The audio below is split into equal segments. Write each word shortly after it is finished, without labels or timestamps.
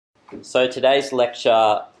So today's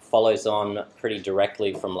lecture follows on pretty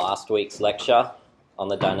directly from last week's lecture on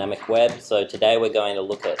the dynamic web. So today we're going to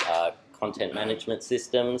look at content management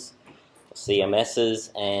systems,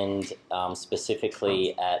 CMSs, and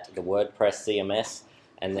specifically at the Wordpress CMS,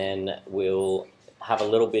 and then we'll have a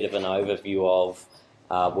little bit of an overview of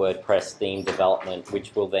WordPress theme development,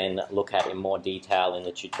 which we'll then look at in more detail in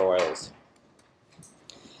the tutorials.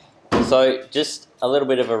 So just a little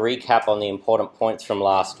bit of a recap on the important points from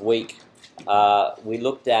last week. We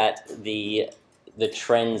looked at the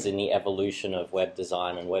trends in the evolution of web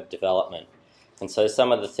design and web development. And so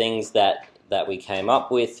some of the things that we came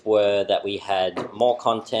up with were that we had more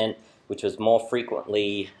content, which was more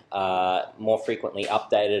frequently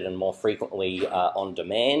updated and more frequently on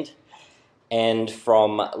demand, and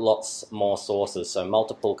from lots more sources, so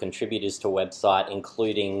multiple contributors to a website,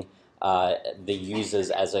 including the users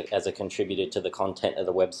as a contributor to the content of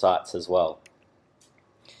the websites as well.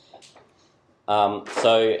 And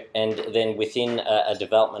then within a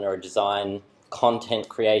development or a design content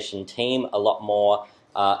creation team, a lot more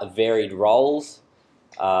varied roles.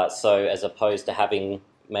 So as opposed to having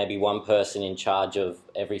maybe one person in charge of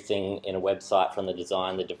everything in a website, from the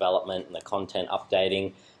design, the development, and the content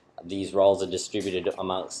updating, these roles are distributed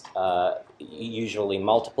amongst usually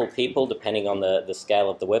multiple people depending on the scale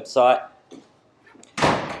of the website.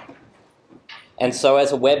 And so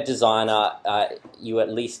as a web designer, you at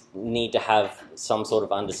least need to have some sort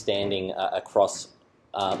of understanding across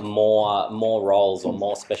more roles or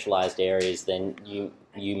more specialized areas than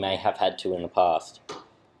you may have had to in the past.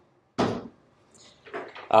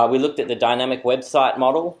 We looked at the dynamic website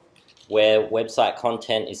model, where website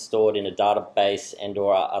content is stored in a database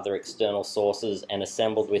and/or other external sources and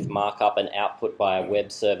assembled with markup and output by a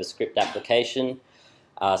web server script application.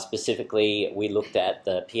 Specifically, we looked at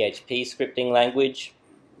the PHP scripting language,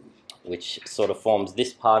 which sort of forms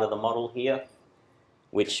this part of the model here,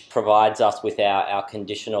 which provides us with our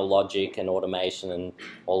conditional logic and automation and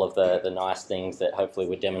all of the nice things that hopefully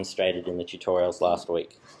were demonstrated in the tutorials last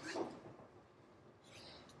week.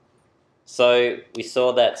 So we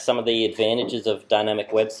saw that some of the advantages of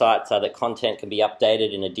dynamic websites are that content can be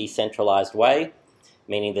updated in a decentralized way,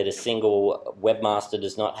 meaning that a single webmaster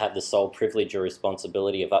does not have the sole privilege or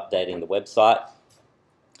responsibility of updating the website.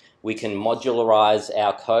 We can modularize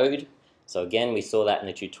our code. So again, we saw that in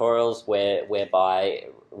the tutorials whereby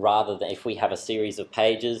rather than, if we have a series of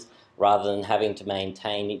pages, rather than having to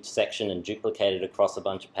maintain each section and duplicate it across a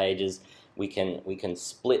bunch of pages, we can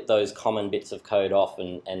split those common bits of code off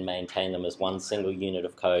and maintain them as one single unit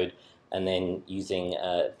of code, and then using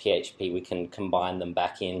PHP we can combine them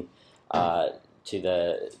back in to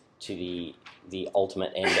the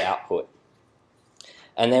ultimate end output.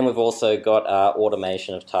 And then we've also got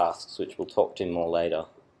automation of tasks, which we'll talk to more later.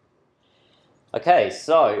 Okay,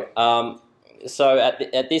 so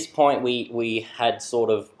at this point we had sort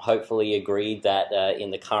of hopefully agreed that in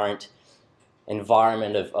the current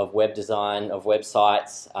environment of web design, of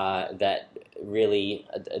websites, that really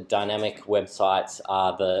dynamic websites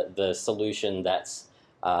are the solution that's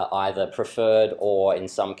either preferred or in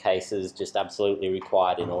some cases just absolutely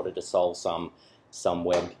required in order to solve some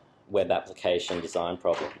web application design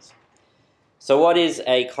problems. So what is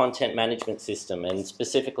a content management system, and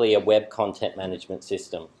specifically a web content management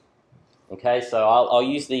system? Okay, so I'll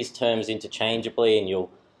use these terms interchangeably, and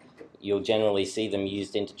you'll generally see them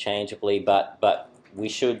used interchangeably, but we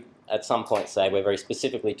should at some point say we're very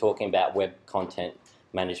specifically talking about web content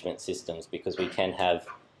management systems, because we can have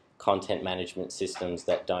content management systems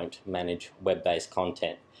that don't manage web-based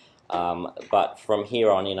content. But from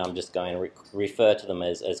here on in, I'm just going to refer to them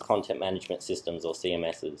as content management systems, or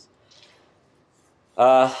CMSs.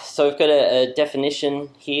 So we've got a definition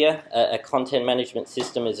here. A content management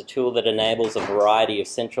system is a tool that enables a variety of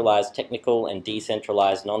centralized technical and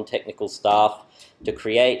decentralized non-technical staff to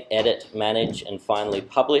create, edit, manage, and finally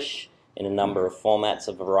publish in a number of formats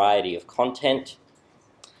a variety of content,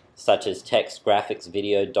 such as text, graphics,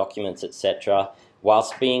 video, documents, etc.,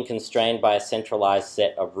 whilst being constrained by a centralized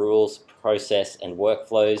set of rules, process, and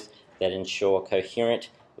workflows that ensure coherent,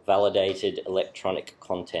 validated electronic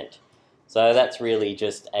content. So that's really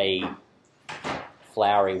just a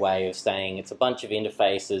flowery way of saying it's a bunch of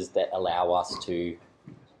interfaces that allow us to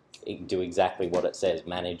do exactly what it says,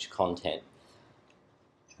 manage content.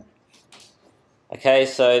 Okay,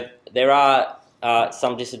 so there are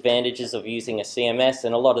some disadvantages of using a CMS,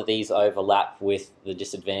 and a lot of these overlap with the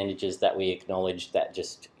disadvantages that we acknowledge that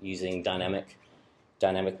just using dynamic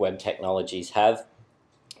web technologies have,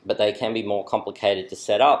 but they can be more complicated to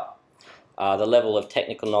set up. The level of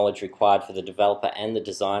technical knowledge required for the developer and the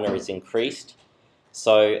designer is increased.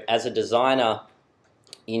 So as a designer,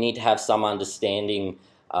 you need to have some understanding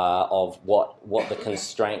of what the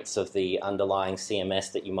constraints of the underlying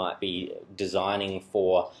CMS that you might be designing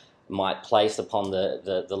for might place upon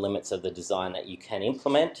the limits of the design that you can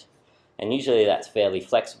implement. And usually that's fairly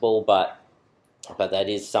flexible, but that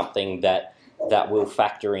is something that will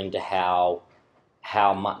factor into how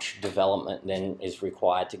much development then is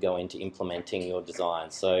required to go into implementing your design.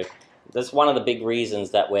 So that's one of the big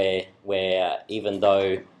reasons that where even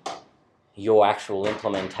though your actual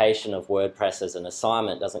implementation of WordPress as an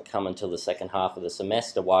assignment doesn't come until the second half of the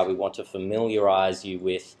semester, why we want to familiarize you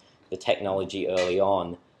with the technology early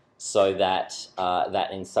on, so that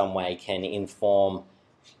that in some way can inform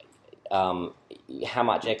how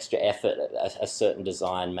much extra effort a certain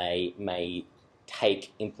design may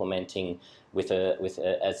take implementing with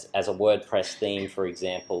as a WordPress theme, for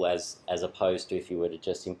example, as opposed to if you were to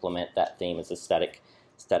just implement that theme as a static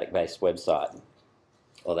based website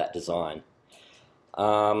or that design.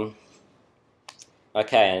 Okay,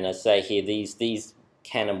 and I say here these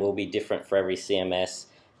can and will be different for every CMS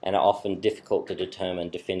and are often difficult to determine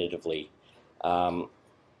definitively. So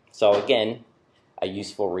again, a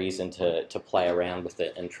useful reason to play around with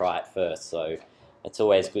it and try it first. So it's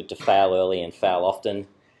always good to fail early and fail often,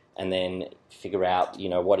 and then figure out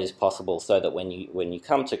what is possible, so that when you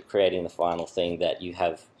come to creating the final thing, that you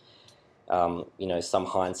have some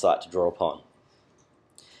hindsight to draw upon.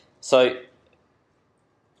 So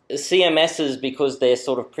CMSs, because they're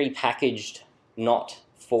sort of pre-packaged, not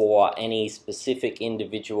for any specific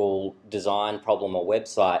individual design problem or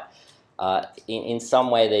website, in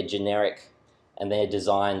some way they're generic, and they're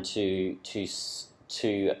designed to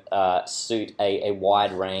suit a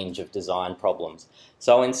wide range of design problems.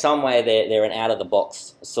 So in some way they're an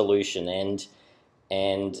out-of-the-box solution, and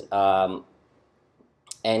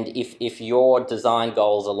if your design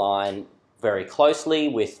goals align very closely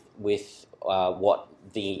with what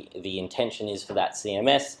the intention is for that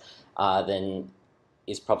CMS, then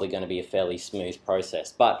it's probably going to be a fairly smooth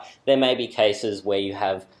process. But there may be cases where you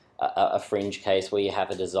have a fringe case where you have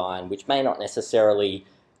a design which may not necessarily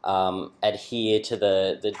adhere to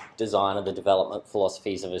the design or the development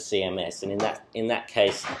philosophies of a CMS, and in that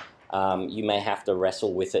case, you may have to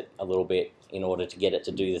wrestle with it a little bit in order to get it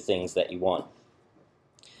to do the things that you want.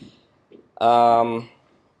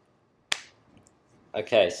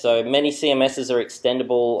 Okay, so many CMSs are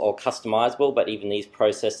extendable or customizable, but even these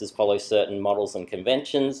processes follow certain models and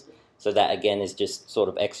conventions. So that again is just sort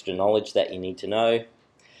of extra knowledge that you need to know.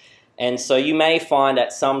 And so you may find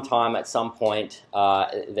at some time, at some point,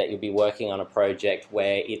 that you'll be working on a project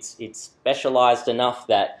where it's specialized enough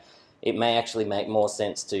that it may actually make more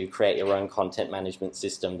sense to create your own content management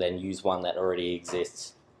system than use one that already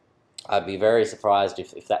exists. I'd be very surprised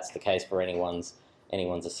if that's the case for anyone's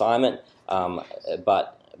assignment,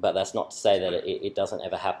 but that's not to say that it doesn't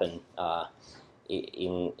ever happen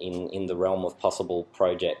in the realm of possible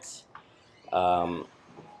projects.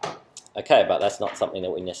 Okay, but that's not something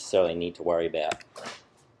that we necessarily need to worry about.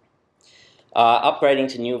 Upgrading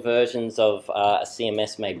to newer versions of a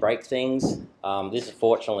CMS may break things. This is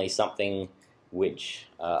fortunately something which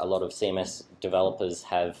a lot of CMS developers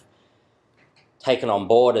have taken on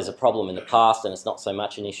board as a problem in the past, and it's not so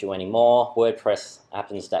much an issue anymore. WordPress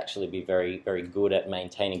happens to actually be very, very good at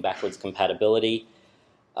maintaining backwards compatibility,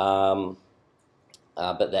 but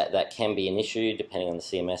that can be an issue depending on the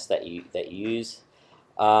CMS that you use.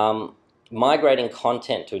 Migrating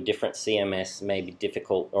content to a different CMS may be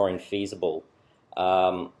difficult or infeasible.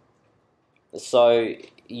 So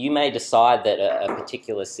you may decide that a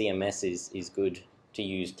particular CMS is good to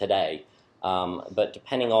use today, but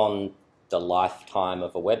depending on the lifetime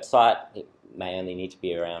of a website, it may only need to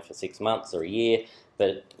be around for 6 months or a year,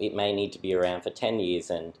 but it may need to be around for 10 years.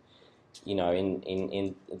 And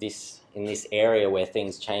in this area where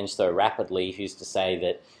things change so rapidly, who's to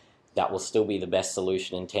say that will still be the best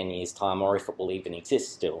solution in 10 years' time, or if it will even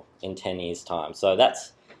exist still in 10 years' time? So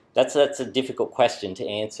that's a difficult question to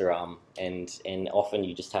answer, and often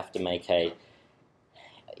you just have to make a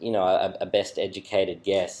best educated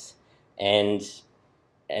guess. And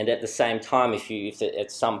at the same time, if at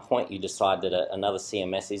some point you decide that another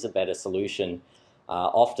CMS is a better solution,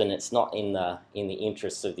 often it's not in the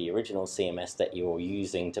interests of the original CMS that you're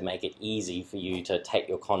using to make it easy for you to take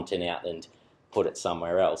your content out and put it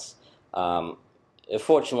somewhere else.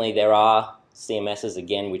 Fortunately, there are CMSs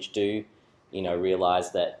again which do,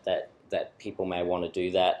 realize that people may want to do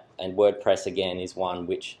that, and WordPress again is one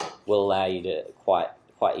which will allow you to quite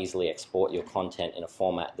easily export your content in a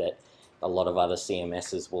format that a lot of other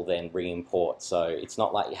CMSs will then re-import. So it's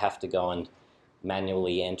not like you have to go and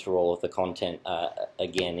manually enter all of the content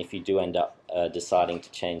again if you do end up deciding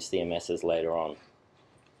to change CMSs later on.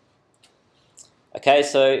 Okay,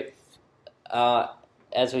 so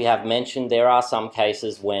as we have mentioned, there are some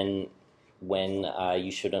cases when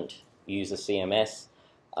you shouldn't use a CMS.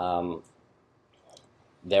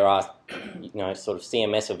 There are, sort of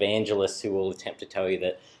CMS evangelists who will attempt to tell you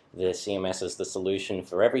that the CMS is the solution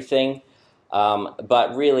for everything.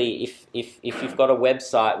 But really, if you've got a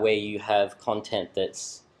website where you have content that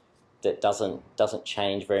doesn't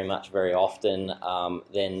change very much very often,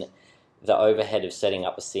 then the overhead of setting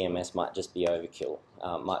up a CMS might just be overkill,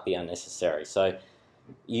 might be unnecessary. So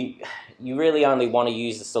you really only want to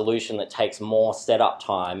use a solution that takes more setup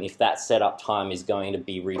time if that setup time is going to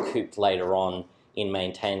be recouped later on in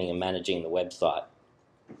maintaining and managing the website.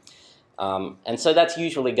 And so that's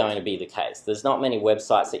usually going to be the case. There's not many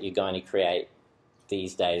websites that you're going to create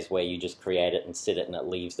these days where you just create it and sit it and it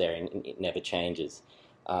leaves there and it never changes.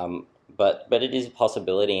 But it is a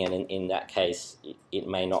possibility, and in that case, it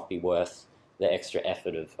may not be worth the extra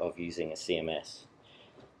effort of using a CMS.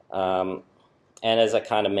 And as I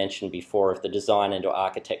kind of mentioned before, if the design and or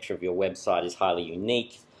architecture of your website is highly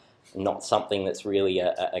unique, not something that's really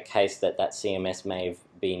a case that CMS may have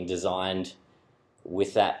been designed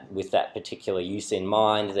with that particular use in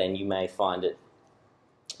mind, then you may find it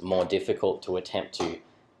more difficult to attempt to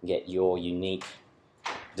get your unique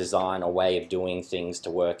design or way of doing things to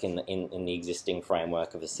work in the existing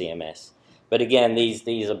framework of a CMS. But again,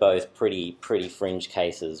 these are both pretty fringe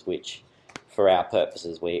cases, which for our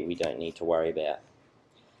purposes we don't need to worry about.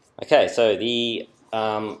 Okay, so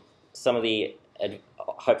some of the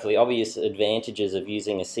hopefully obvious advantages of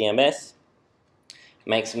using a CMS: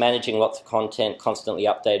 makes managing lots of content, constantly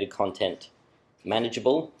updated content,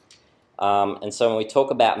 manageable. And so when we talk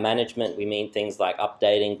about management, we mean things like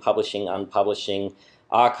updating, publishing, unpublishing,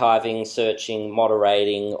 archiving, searching,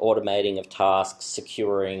 moderating, automating of tasks,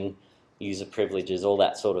 securing user privileges, all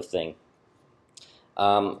that sort of thing.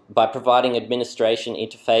 By providing administration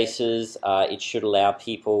interfaces, it should allow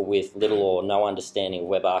people with little or no understanding of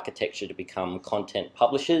web architecture to become content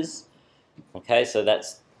publishers. Okay, so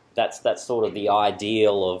that's sort of the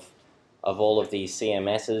ideal of all of these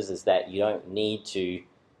CMSs, is that you don't need to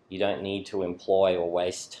employ or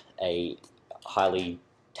waste a highly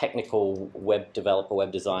technical web developer, web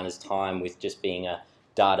designer's time with just being a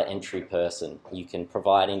data entry person. You can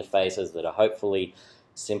provide interfaces that are hopefully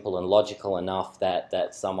simple and logical enough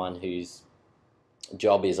that someone whose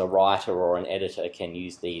job is a writer or an editor can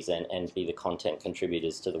use these and be the content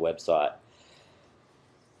contributors to the website.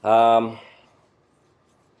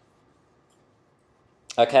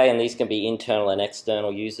 Okay, and these can be internal and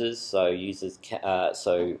external users. So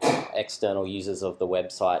external users of the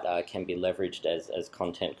website can be leveraged as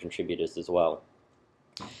content contributors as well.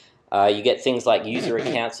 You get things like user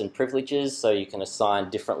accounts and privileges, so you can assign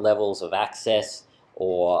different levels of access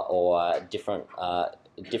or different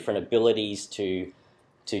abilities to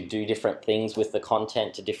do different things with the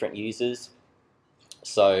content to different users.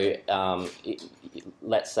 So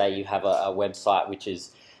let's say you have a website which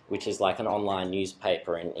is like an online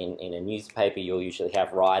newspaper. In a newspaper, you'll usually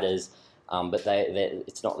have writers, but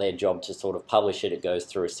it's not their job to sort of publish it. It goes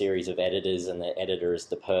through a series of editors, and the editor is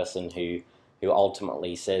the person who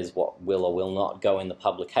ultimately says what will or will not go in the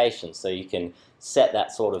publication. So you can set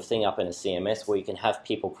that sort of thing up in a CMS where you can have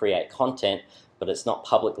people create content, but it's not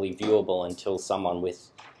publicly viewable until someone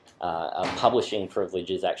with publishing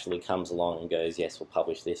privileges actually comes along and goes, yes, we'll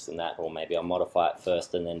publish this and that, or maybe I'll modify it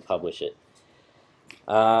first and then publish it.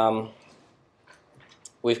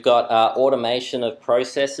 We've got automation of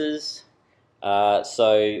processes.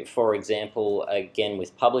 So, for example, again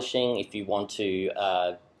with publishing, if you want to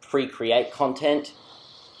pre-create content,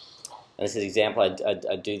 and this is an example,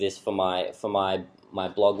 I do this for my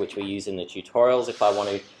blog, which we use in the tutorials. If I want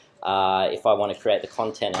to create the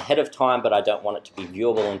content ahead of time, but I don't want it to be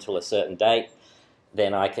viewable until a certain date,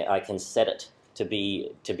 then I can set it to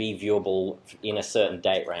be viewable in a certain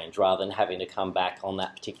date range, rather than having to come back on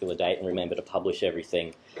that particular date and remember to publish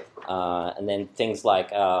everything. And then things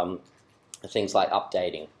like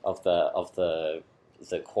updating of the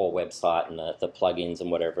core website and the plugins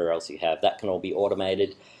and whatever else you have, that can all be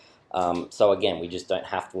automated. So again, we just don't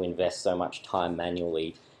have to invest so much time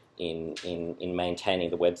manually in maintaining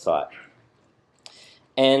the website.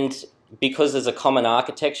 And because there's a common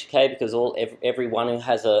architecture, okay, because everyone who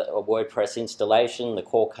has a WordPress installation, the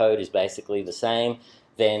core code is basically the same,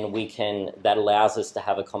 then that allows us to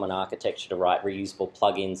have a common architecture to write reusable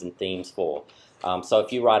plugins and themes for. So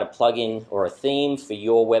if you write a plugin or a theme for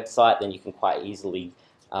your website, then you can quite easily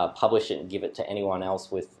publish it and give it to anyone else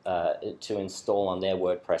to install on their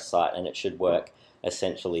WordPress site, and it should work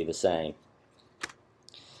essentially the same.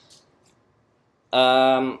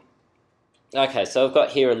 Okay, so I've got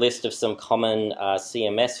here a list of some common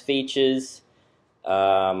CMS features.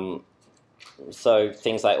 So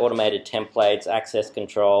things like automated templates, access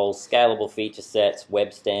control, scalable feature sets,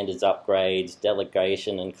 web standards upgrades,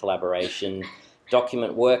 delegation and collaboration,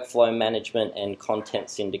 document workflow management, and content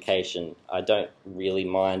syndication. I don't really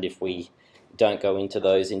mind if we don't go into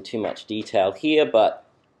those in too much detail here, but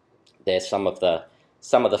there's some of the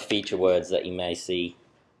feature words that you may see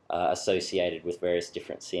associated with various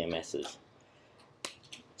different CMSs.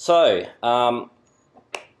 So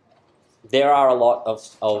there are a lot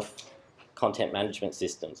of content management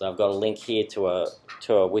systems. I've got a link here to a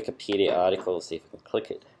Wikipedia article. Let's see if I can click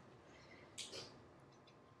it.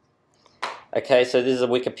 Okay, so this is a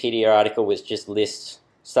Wikipedia article which just lists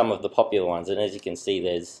some of the popular ones, and as you can see,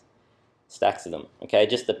 there's stacks of them. Okay,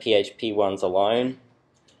 just the PHP ones alone.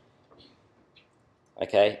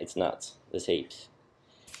 Okay, it's nuts. There's heaps.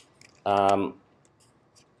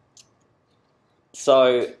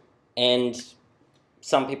 And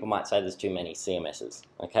some people might say there's too many CMSs.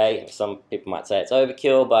 Okay, some people might say it's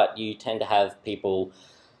overkill, but you tend to have people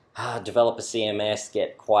develop a CMS,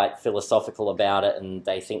 get quite philosophical about it, and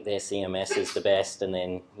they think their CMS is the best, and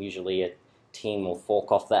then usually a team will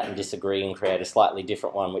fork off that and disagree and create a slightly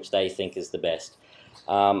different one which they think is the best.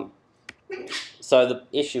 So the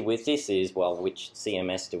issue with this is, well, which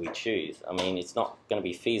CMS do we choose? I mean, it's not going to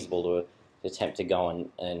be feasible to attempt to go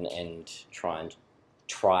and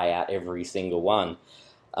try out every single one.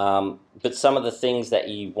 But some of the things that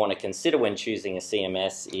you want to consider when choosing a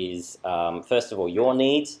CMS is, first of all, your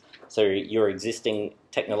needs, so your existing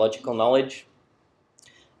technological knowledge.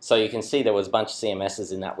 So you can see there was a bunch of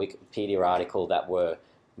CMSs in that Wikipedia article that were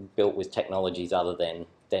built with technologies other than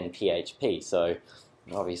PHP. So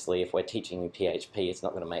obviously, if we're teaching you PHP, it's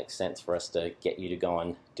not going to make sense for us to get you to go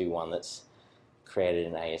and do one that's created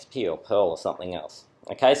in ASP or Perl or something else.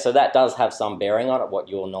 Okay, so that does have some bearing on it, what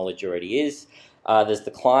your knowledge already is. There's the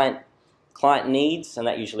client needs, and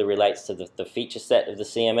that usually relates to the feature set of the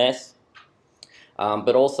CMS,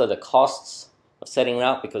 but also the costs of setting it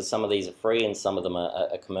up, because some of these are free and some of them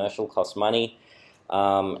are commercial, cost money,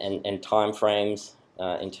 and time frames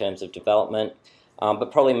in terms of development.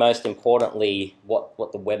 But probably most importantly, what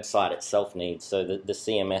the website itself needs, so the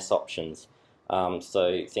CMS options.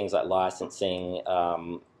 So things like licensing,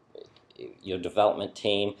 your development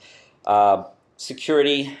team,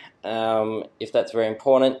 security, if that's very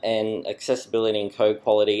important, and accessibility and code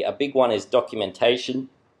quality. A big one is documentation.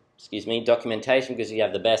 Documentation, because you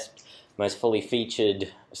have the best, most fully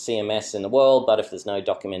featured CMS in the world, but if there's no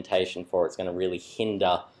documentation for it, it's going to really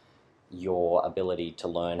hinder your ability to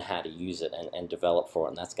learn how to use it and develop for it,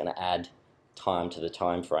 and that's going to add time to the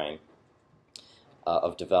time frame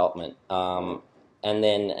of development. And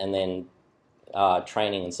then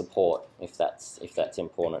training and support, if that's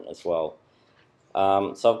important as well.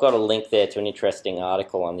 So I've got a link there to an interesting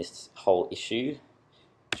article on this whole issue,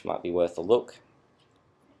 which might be worth a look.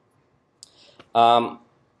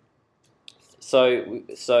 So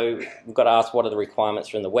we've got to ask, what are the requirements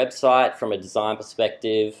from the website, from a design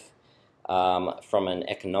perspective, from an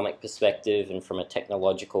economic perspective, and from a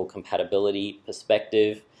technological compatibility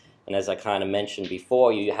perspective. And as I kind of mentioned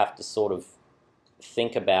before, you have to sort of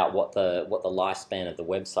think about what the lifespan of the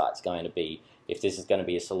website's going to be. If this is going to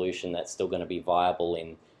be a solution that's still going to be viable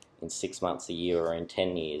in 6 months, a year, or in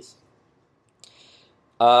 10 years.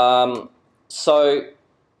 So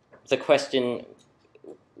the question,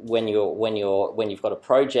 when you've got a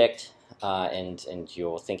project and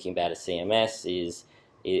you're thinking about a CMS,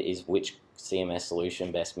 is which CMS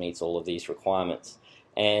solution best meets all of these requirements.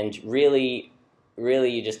 And really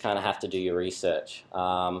you just kind of have to do your research.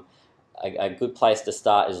 A good place to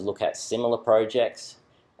start is look at similar projects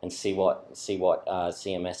and see what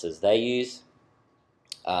CMSs they use,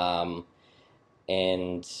 and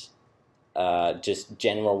just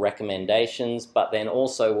general recommendations, but then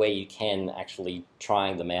also where you can actually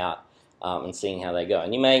trying them out and seeing how they go.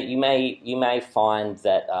 And you may find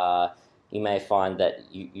that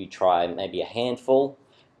you try maybe a handful,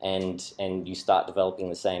 and you start developing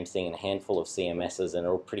the same thing in a handful of CMSs, and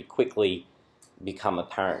it'll pretty quickly become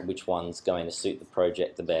apparent which one's going to suit the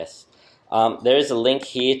project the best. There is a link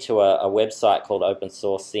here to a website called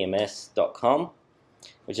opensourcecms.com,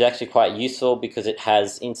 which is actually quite useful because it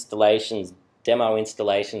has demo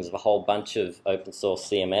installations of a whole bunch of open source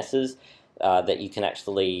CMSs that you can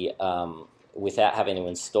actually, without having to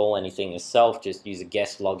install anything yourself, just use a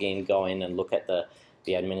guest login, go in and look at the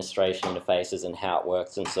administration interfaces and how it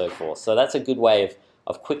works and so forth. So that's a good way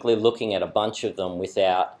of quickly looking at a bunch of them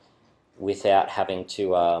without having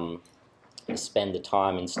to spend the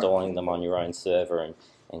time installing them on your own server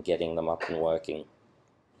and getting them up and working.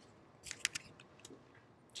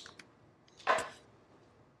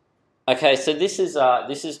 Okay, so this is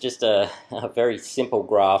just a very simple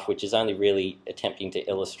graph, which is only really attempting to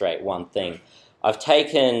illustrate one thing. I've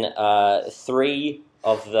taken 3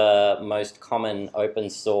 of the most common open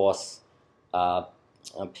source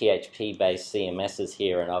PHP-based CMSs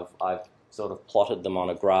here, and I've sort of plotted them on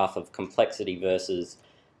a graph of complexity versus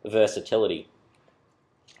versatility.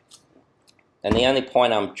 And the only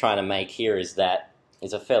point I'm trying to make here is that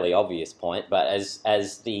it's a fairly obvious point, but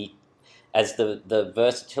as the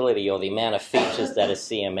versatility or the amount of features that a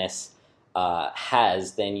CMS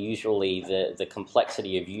has, then usually the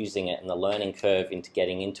complexity of using it and the learning curve into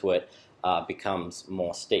getting into it becomes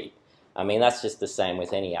more steep. I mean, that's just the same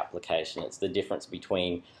with any application. It's the difference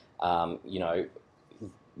between, you know,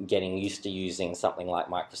 getting used to using something like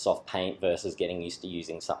Microsoft Paint versus getting used to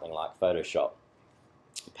using something like Photoshop.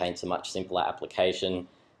 Paint's a much simpler application.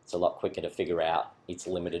 It's a lot quicker to figure out its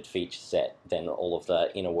limited feature set than all of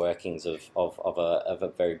the inner workings of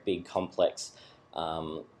a very big, complex,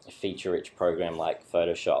 feature-rich program like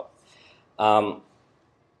Photoshop. I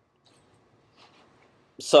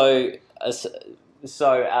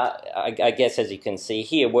guess, as you can see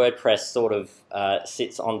here, WordPress sort of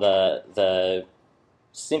sits on the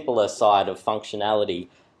simpler side of functionality,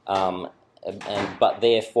 but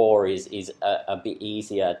therefore is a bit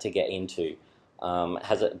easier to get into.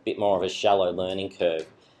 Has a bit more of a shallow learning curve,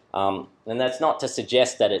 and that's not to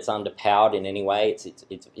suggest that it's underpowered in any way.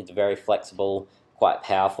 It's very flexible, quite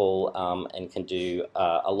powerful, and can do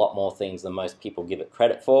a lot more things than most people give it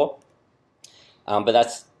credit for. But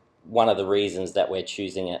that's one of the reasons that we're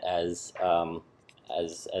choosing it as the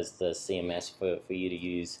CMS for you to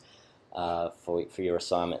use for your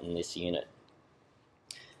assignment in this unit.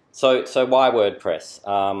 So why WordPress?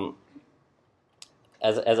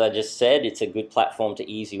 As I just said, it's a good platform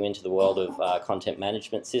to ease you into the world of content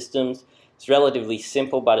management systems. It's relatively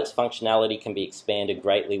simple, but its functionality can be expanded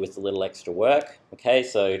greatly with a little extra work. Okay,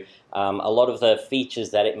 so a lot of the features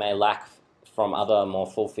that it may lack from other more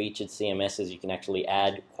full-featured CMSs, you can actually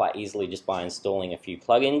add quite easily just by installing a few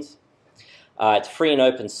plugins. It's free and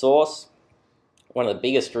open source. One of the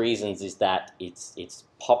biggest reasons is that it's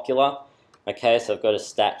popular. Okay, so I've got a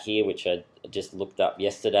stat here which I just looked up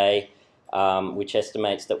yesterday, which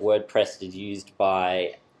estimates that WordPress is used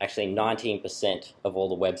by actually 19% of all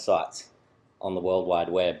the websites on the World Wide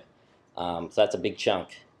Web. So that's a big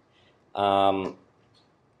chunk. And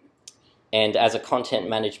as a content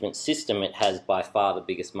management system, it has by far the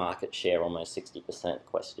biggest market share, almost 60%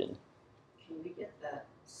 question. Can we get that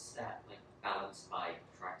stat like balanced by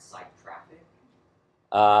site traffic?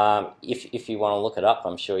 If you want to look it up,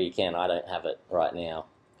 I'm sure you can. I don't have it right now.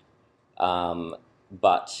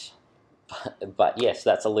 But yes,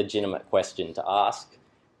 that's a legitimate question to ask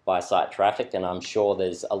by site traffic, and I'm sure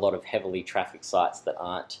there's a lot of heavily trafficked sites that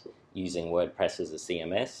aren't using WordPress as a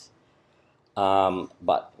CMS.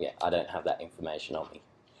 But yeah, I don't have that information on me.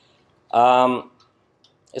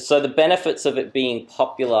 So the benefits of it being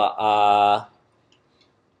popular are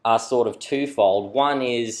sort of twofold. One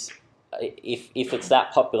is if it's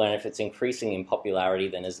that popular and if it's increasing in popularity,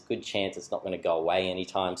 then there's a good chance it's not going to go away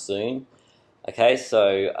anytime soon. Okay,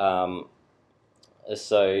 so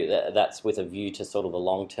that's with a view to sort of the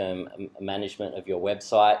long-term management of your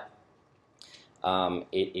website.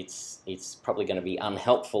 It's probably going to be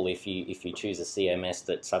unhelpful if you choose a CMS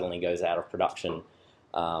that suddenly goes out of production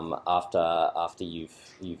after you've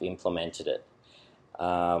implemented it.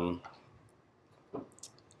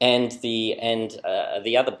 And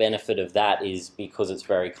the other benefit of that is because it's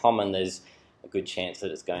very common, there's a good chance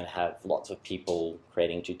that it's going to have lots of people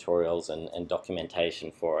creating tutorials and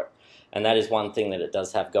documentation for it. And that is one thing that it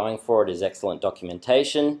does have going for it, is excellent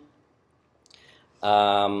documentation.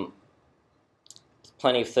 Plenty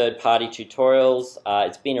of third-party tutorials.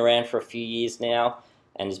 It's been around for a few years now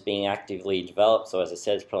and is being actively developed, so as I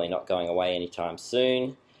said, it's probably not going away anytime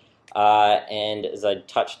soon. And as I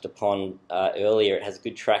touched upon earlier, it has a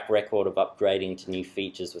good track record of upgrading to new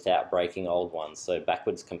features without breaking old ones. So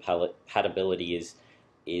backwards compatibility is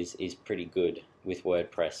pretty good with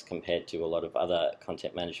WordPress compared to a lot of other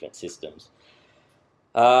content management systems.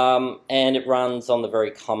 And it runs on the very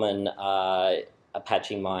common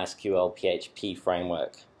Apache MySQL PHP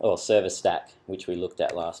framework, or server stack, which we looked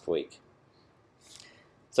at last week.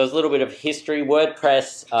 So there's a little bit of history.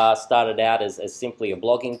 WordPress started out as simply a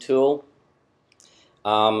blogging tool,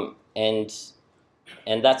 and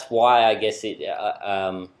that's why I guess it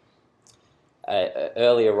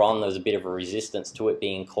earlier on there was a bit of a resistance to it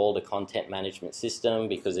being called a content management system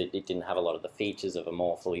because it didn't have a lot of the features of a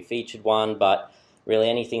more fully featured one. But really,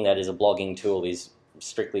 anything that is a blogging tool is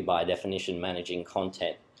strictly by definition managing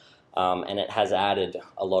content, and it has added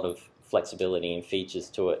a lot of flexibility and features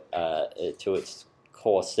to it to its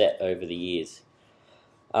core set over the years.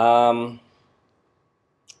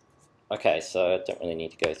 Okay, so I don't really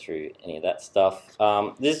need to go through any of that stuff.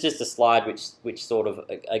 This is just a slide which sort of,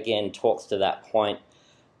 again, talks to that point.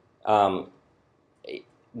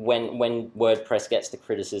 When WordPress gets the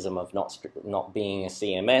criticism of not being a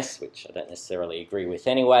CMS, which I don't necessarily agree with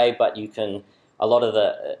anyway, but you can, a lot of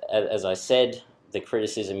the, as I said, the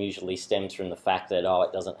criticism usually stems from the fact that, oh,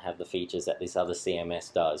 it doesn't have the features that this other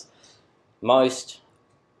CMS does. Most,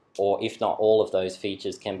 or if not all of those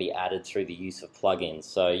features can be added through the use of plugins.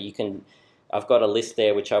 So you can, I've got a list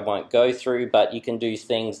there which I won't go through, but you can do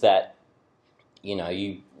things that, you know,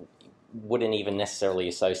 you wouldn't even necessarily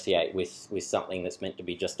associate with something that's meant to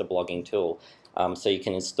be just a blogging tool. So you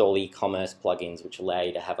can install e-commerce plugins which allow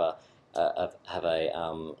you to have a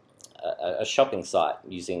shopping site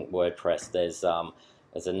using WordPress. There's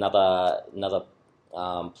another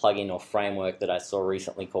plugin or framework that I saw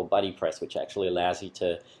recently called BuddyPress, which actually allows you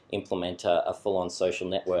to implement a full-on social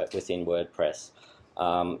network within WordPress.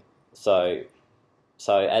 So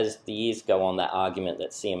as the years go on, that argument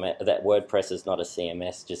that that WordPress is not a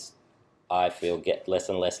CMS just, I feel, get less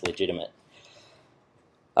and less legitimate.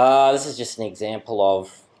 This is just an example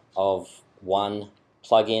of one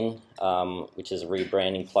plugin, which is a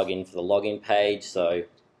rebranding plugin for the login page. So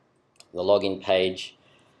the login page,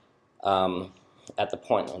 at the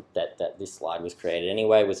point that this slide was created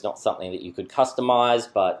anyway, was not something that you could customize,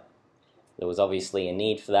 but there was obviously a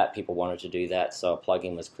need for that. People wanted to do that, so a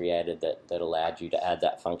plugin was created that allowed you to add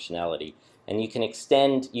that functionality. And you can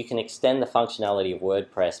extend the functionality of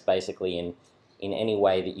WordPress basically in any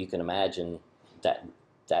way that you can imagine. That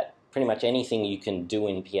pretty much anything you can do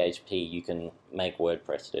in PHP, you can make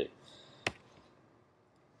WordPress do.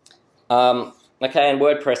 Okay, and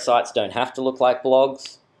WordPress sites don't have to look like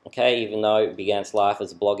blogs. Okay, even though it began its life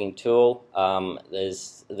as a blogging tool,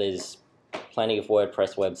 there's plenty of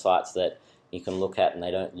WordPress websites that you can look at, and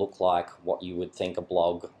they don't look like what you would think a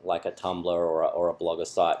blog, like a Tumblr or a Blogger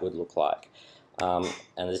site, would look like. And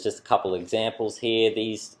there's just a couple of examples here.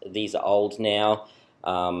 These are old now,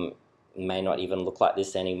 may not even look like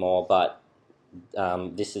this anymore, but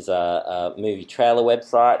this is a movie trailer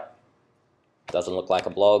website. Doesn't look like a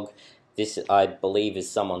blog. This, I believe,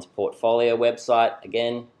 is someone's portfolio website.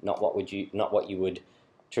 Again, not what you would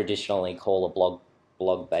traditionally call a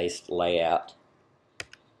blog-based layout.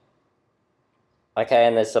 Okay,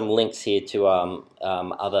 and there's some links here to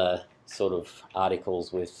other sort of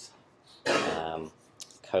articles with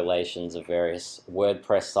collations of various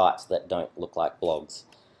WordPress sites that don't look like blogs.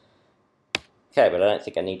 Okay, but I don't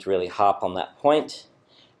think I need to really harp on that point.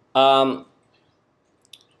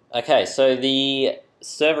 Okay, so the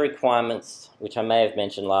server requirements, which I may have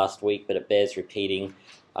mentioned last week, but it bears repeating.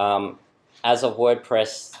 As of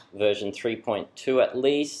WordPress version 3.2 at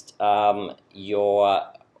least,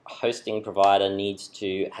 your hosting provider needs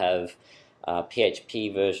to have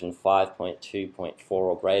PHP version 5.2.4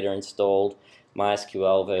 or greater installed,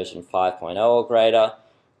 MySQL version 5.0 or greater,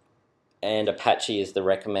 and Apache is the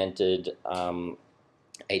recommended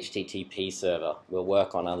HTTP server. We'll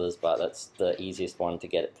work on others, but that's the easiest one to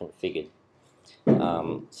get it configured.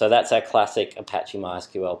 So that's our classic Apache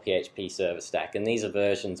MySQL PHP server stack, and these are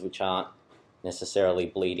versions which aren't necessarily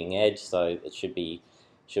bleeding edge, so it should be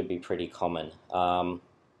pretty common.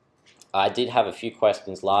 I did have a few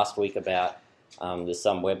questions last week about there's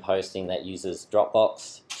some web hosting that uses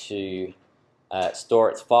Dropbox to store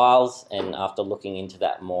its files, and after looking into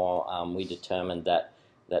that more, we determined that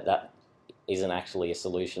isn't actually a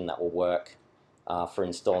solution that will work for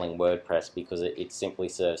installing WordPress, because it simply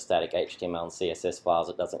serves static HTML and CSS files.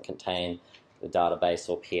 It doesn't contain the database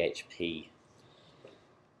or PHP.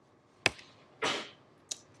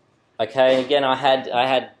 Okay, again, I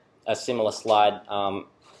had a similar slide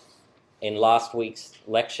in last week's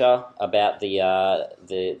lecture about the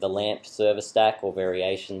LAMP server stack or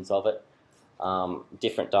variations of it.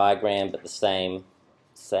 Different diagram, but the same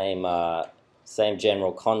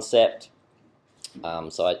general concept.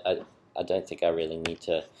 So I don't think I really need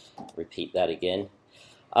to repeat that again.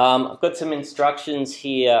 I've got some instructions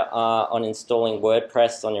here on installing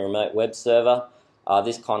WordPress on your remote web server.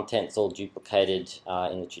 This content's all duplicated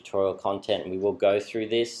in the tutorial content, and we will go through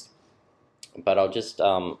this, but I'll just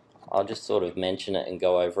sort of mention it and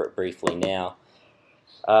go over it briefly now.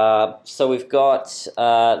 So we've got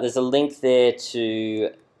there's a link there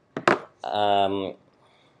to the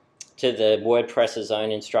WordPress's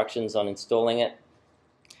own instructions on installing it,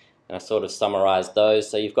 and I sort of summarized those.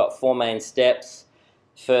 So you've got 4 main steps.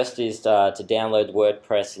 First is to download the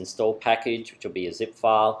WordPress install package, which will be a zip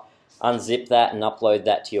file. Unzip that and upload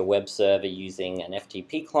that to your web server using an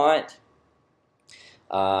FTP client.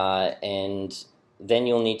 and then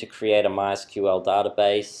you'll need to create a MySQL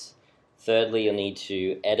database. Thirdly, you'll need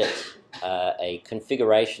to edit a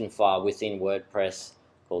configuration file within WordPress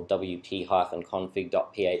called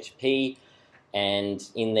wp-config.php, and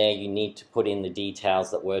in there you need to put in the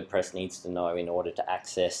details that WordPress needs to know in order to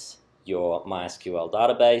access your MySQL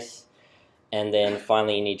database. And then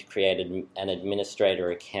finally you need to create an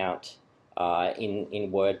administrator account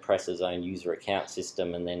in WordPress's own user account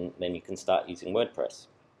system, and then you can start using WordPress.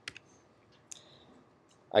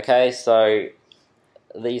 Okay, so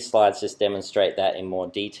these slides just demonstrate that in more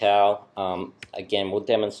detail. Again, we'll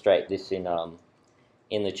demonstrate this in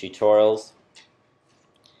the tutorials.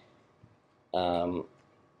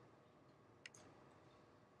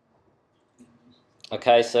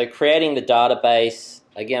 Okay, so creating the database.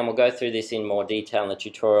 Again, we'll go through this in more detail in the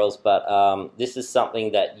tutorials, but this is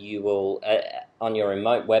something that you will, on your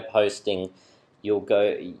remote web hosting, you'll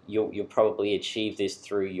probably achieve this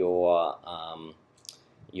through your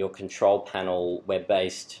control panel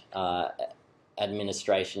web-based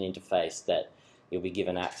administration interface that you'll be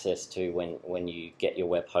given access to when you get your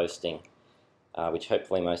web hosting, which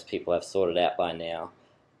hopefully most people have sorted out by now.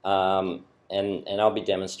 And I'll be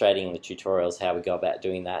demonstrating in the tutorials how we go about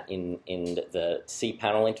doing that in the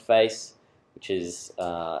cPanel interface, which is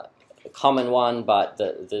a common one, but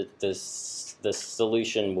the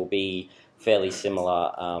solution will be fairly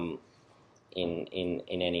similar in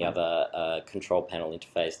any other control panel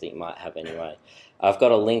interface that you might have anyway. I've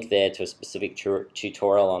got a link there to a specific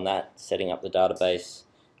tutorial on that, setting up the database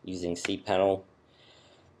using cPanel.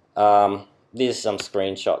 These are some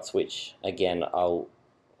screenshots which, again,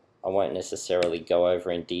 I won't necessarily go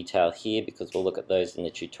over in detail here because we'll look at those in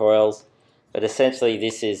the tutorials. But essentially,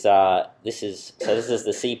 this is the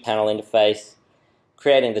cPanel interface.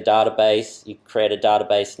 Creating the database, you create a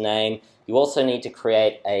database name. You also need to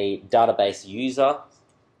create a database user.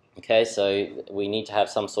 Okay, so we need to have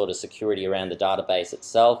some sort of security around the database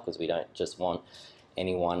itself because we don't just want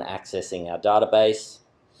anyone accessing our database.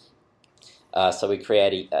 So we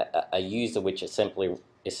create a user which essentially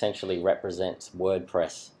represents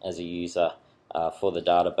WordPress as a user for the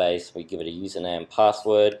database. We give it a username and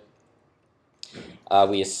password.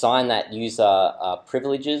 We assign that user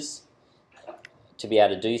privileges to be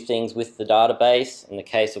able to do things with the database. In the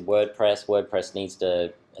case of WordPress, WordPress needs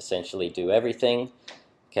to essentially do everything.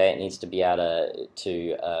 Okay, it needs to be able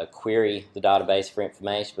to query the database for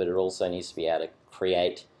information, but it also needs to be able to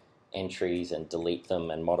create entries and delete them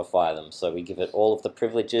and modify them. So we give it all of the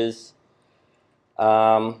privileges.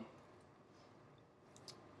 And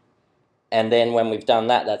then when we've done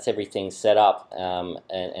that, that's everything set up,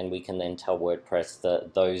 and we can then tell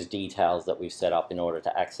WordPress those details that we've set up in order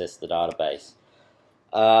to access the database.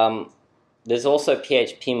 There's also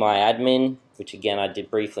phpMyAdmin, which again I did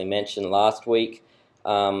briefly mention last week.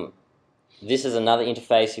 This is another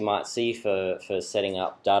interface you might see for setting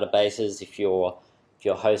up databases. If your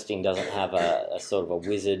hosting doesn't have a sort of a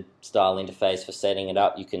wizard style interface for setting it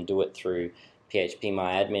up, you can do it through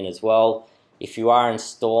phpMyAdmin as well. If you are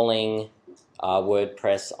installing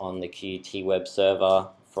WordPress on the Qt web server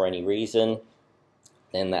for any reason,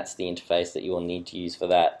 then that's the interface that you will need to use for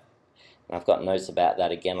that. And I've got notes about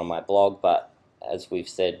that again on my blog, but as we've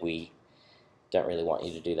said, we don't really want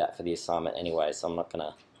you to do that for the assignment anyway, so I'm not going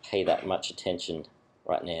to pay that much attention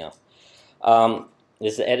right now.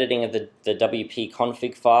 There's the editing of the WP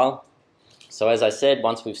config file. So as I said,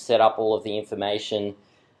 once we've set up all of the information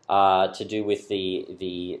to do with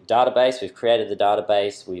the database, we've created the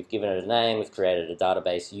database, we've given it a name, we've created a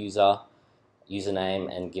database username,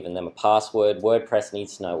 and given them a password. WordPress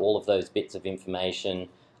needs to know all of those bits of information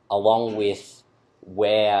along with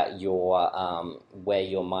where your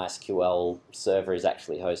MySQL server is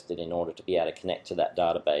actually hosted in order to be able to connect to that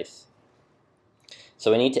database.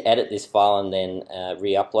 So we need to edit this file and then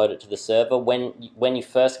re-upload it to the server. When you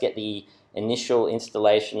first get the initial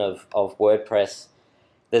installation of WordPress,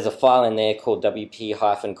 there's a file in there called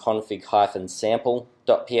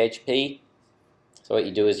wp-config-sample.php. So what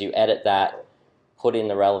you do is you edit that, put in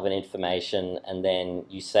the relevant information, and then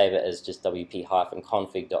you save it as just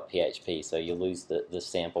wp-config.php. So you lose the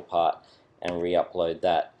sample part and re-upload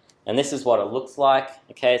that. And this is what it looks like.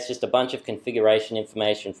 Okay, it's just a bunch of configuration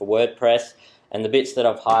information for WordPress, and the bits that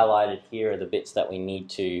I've highlighted here are the bits that we need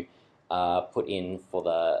to put in for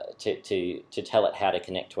to tell it how to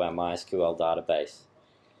connect to our MySQL database.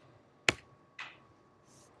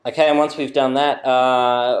 Okay, and once we've done that,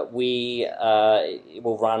 we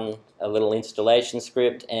will run a little installation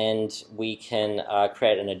script, and we can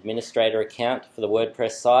create an administrator account for the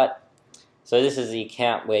WordPress site. So this is the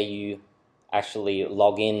account where you actually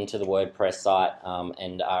log into the WordPress site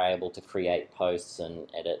and are able to create posts and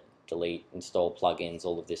edit, delete, install plugins,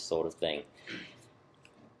 all of this sort of thing.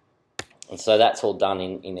 And so that's all done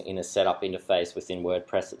in a setup interface within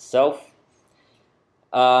WordPress itself.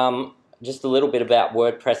 Just a little bit about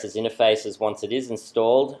WordPress's interfaces once it is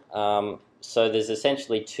installed. So there's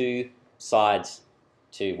essentially two sides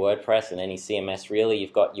to WordPress and any CMS really.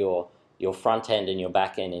 You've got your front end and your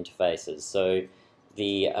back end interfaces. So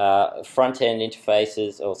the front end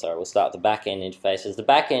interfaces, oh sorry, we'll start with the back end interfaces. The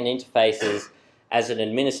back end interfaces, as an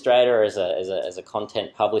administrator, as a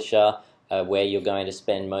content publisher, where you're going to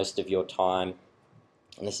spend most of your time.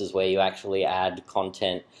 And this is where you actually add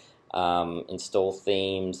content, install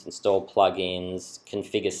themes, install plugins,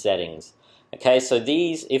 configure settings. Okay, so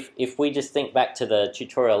these, if we just think back to the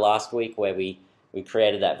tutorial last week where we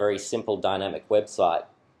created that very simple dynamic website,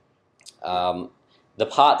 the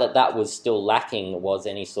part that was still lacking was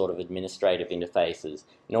any sort of administrative interfaces.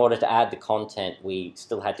 In order to add the content, we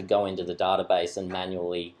still had to go into the database and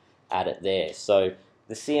manually add it there. So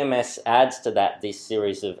the CMS adds to that this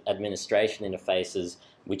series of administration interfaces,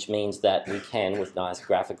 which means that we can, with nice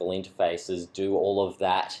graphical interfaces, do all of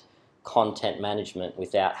that content management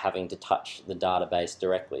without having to touch the database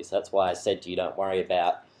directly. So that's why I said to you, don't worry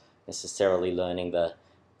about necessarily learning the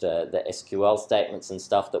SQL statements and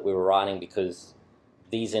stuff that we were writing, because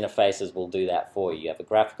these interfaces will do that for you. You have a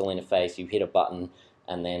graphical interface, you hit a button,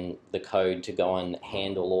 and then the code to go and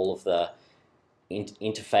handle all of the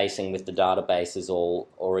interfacing with the database is all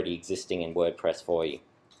already existing in WordPress for you.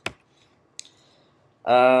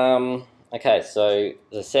 Okay, so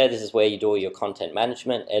as I said, this is where you do all your content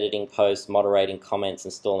management, editing posts, moderating comments,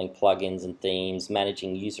 installing plugins and themes,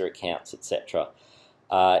 managing user accounts, etc.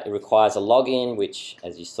 It requires a login, which,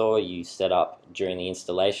 as you saw, you set up during the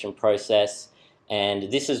installation process.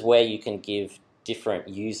 And this is where you can give different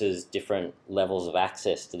users different levels of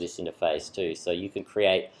access to this interface too. So you can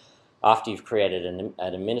create, after you've created an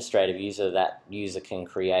administrative user, that user can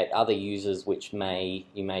create other users which you may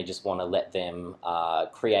just want to let them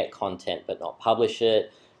create content but not publish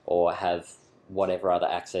it, or have whatever other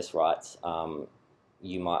access rights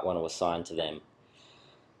you might want to assign to them.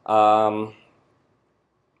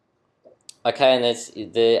 Okay, and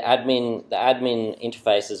the admin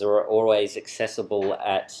interfaces are always accessible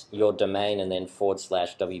at your domain and then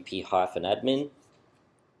 /wp-admin.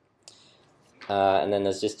 And then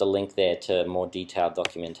there's just a link there to more detailed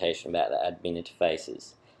documentation about the admin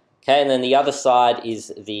interfaces. Okay, and then the other side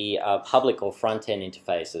is the public or front-end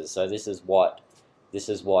interfaces. So this is what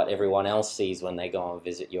everyone else sees when they go and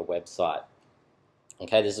visit your website.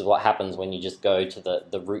 Okay, this is what happens when you just go to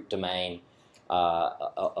the root domain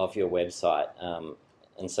of your website,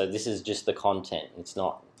 and so this is just the content.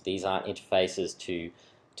 These aren't interfaces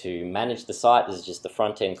to manage the site. This is just the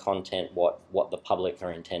front end content, what the public are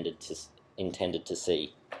intended to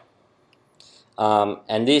see.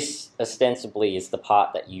 And this ostensibly is the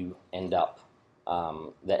part that you ends up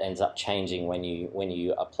changing when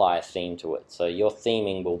you apply a theme to it. So your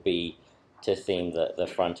theming will be to theme the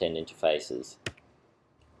front end interfaces.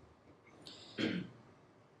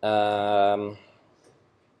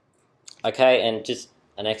 Okay, and just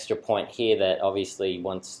an extra point here that obviously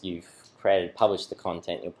once you've published the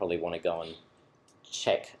content, you'll probably want to go and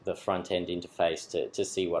check the front end interface to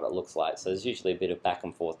see what it looks like. So there's usually a bit of back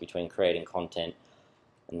and forth between creating content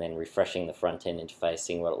and then refreshing the front end interface,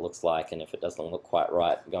 seeing what it looks like, and if it doesn't look quite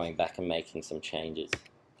right, going back and making some changes.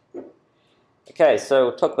 Okay, so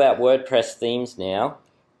we'll talk about WordPress themes now.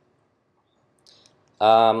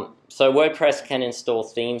 So WordPress can install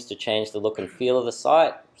themes to change the look and feel of the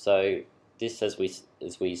site. So this, as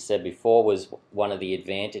we said before, was one of the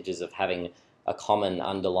advantages of having a common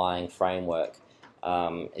underlying framework,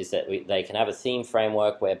 is that they can have a theme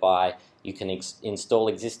framework whereby you can install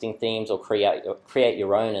existing themes or create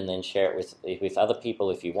your own and then share it with other people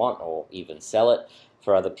if you want, or even sell it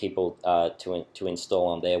for other people to install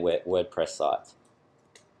on their WordPress sites.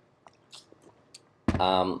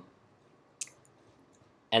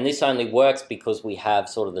 And this only works because we have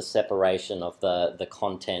sort of the separation of the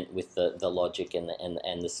content with the logic and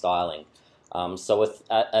the styling. So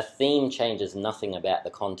a theme changes nothing about the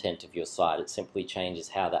content of your site. It simply changes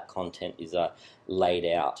how that content is laid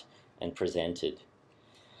out and presented.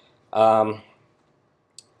 So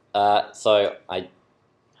I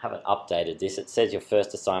haven't updated this. It says your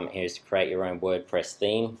first assignment here is to create your own WordPress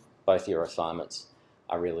theme. Both your assignments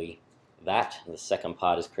are really that. The second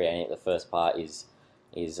part is creating it. The first part is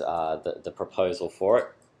the proposal for it,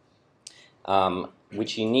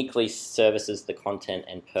 which uniquely services the content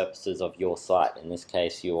and purposes of your site, in this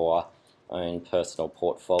case your own personal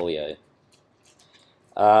portfolio.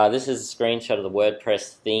 This is a screenshot of the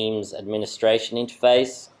WordPress themes administration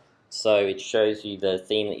interface. So it shows you the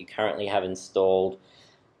theme that you currently have installed,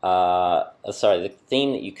 the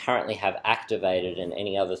theme that you currently have activated and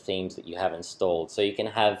any other themes that you have installed. So you can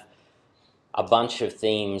have a bunch of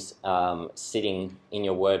themes sitting in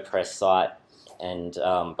your WordPress site, and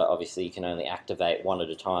but obviously you can only activate one at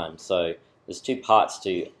a time. So there's two parts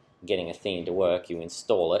to getting a theme to work. You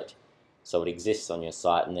install it, so it exists on your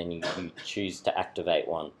site, and then you choose to activate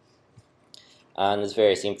one. And there's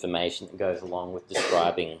various information that goes along with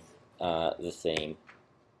describing the theme.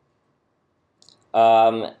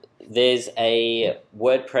 There's a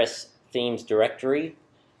WordPress themes directory.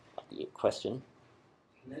 Question?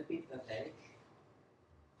 Can that be per page?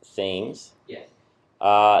 Themes. Yes.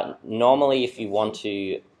 Normally, if you want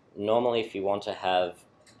to have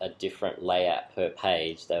a different layout per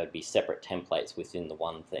page, there would be separate templates within the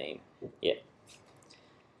one theme. Yeah.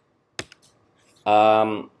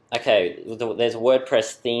 Okay. There's a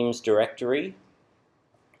WordPress themes directory,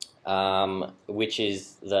 which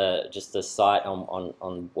is just the site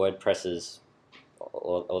on WordPress's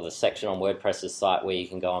or the section on WordPress's site where you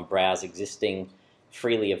can go and browse existing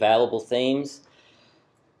freely available themes.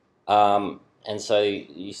 And so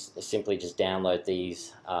you simply just download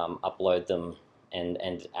these, upload them,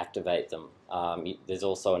 and activate them. There's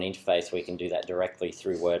also an interface where you can do that directly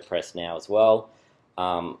through WordPress now as well.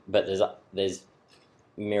 But there's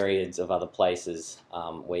myriads of other places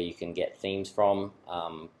where you can get themes from,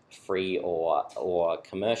 free or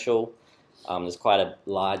commercial. There's quite a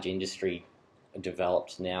large industry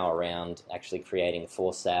developed now around actually creating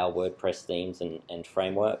for sale WordPress themes and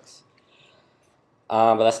frameworks.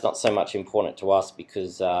 But that's not so much important to us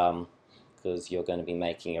because you're going to be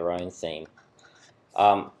making your own theme.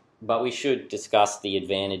 But we should discuss the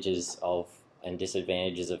advantages and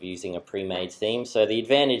disadvantages of using a pre-made theme. So the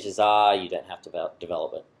advantages are you don't have to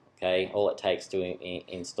develop it. Okay, all it takes to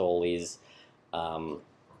install is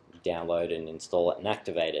download and install it and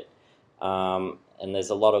activate it. And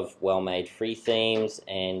there's a lot of well-made free themes,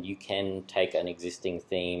 and you can take an existing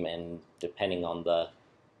theme and depending on the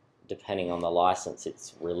license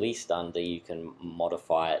it's released under, you can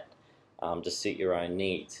modify it to suit your own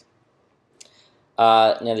needs.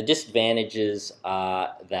 Now the disadvantages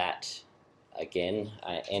are that, again,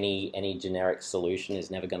 any generic solution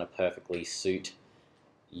is never going to perfectly suit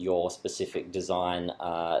your specific design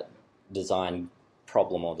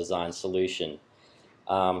problem or design solution.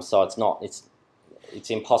 So it's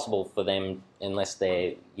impossible for them, unless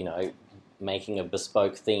they're making a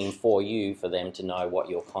bespoke theme for you, for them to know what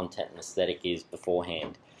your content and aesthetic is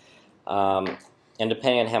beforehand. And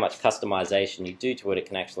depending on how much customization you do to it, it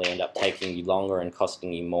can actually end up taking you longer and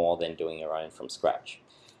costing you more than doing your own from scratch.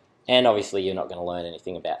 And obviously you're not going to learn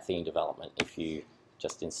anything about theme development if you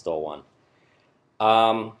just install one.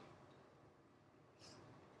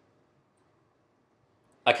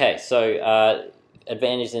 Okay, so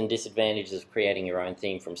advantages and disadvantages of creating your own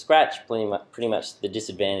theme from scratch. Pretty much the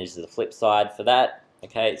disadvantage is the flip side for that.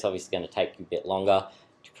 Okay, it's obviously going to take you a bit longer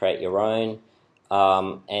to create your own,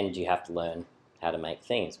 and you have to learn how to make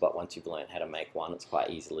themes. But once you've learned how to make one, it's quite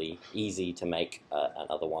easy to make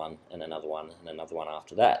another one and another one and another one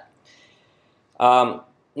after that. Now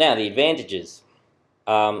the advantages.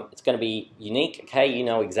 It's going to be unique. Okay, you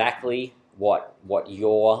know exactly what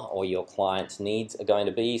your or your client's needs are going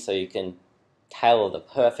to be, so you can tailor the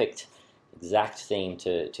perfect exact theme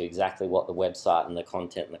to exactly what the website and the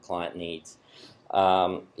content and the client needs.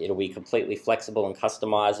 It'll be completely flexible and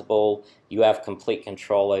customizable. You have complete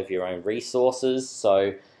control over your own resources,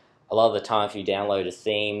 so a lot of the time if you download a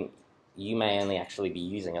theme, you may only actually be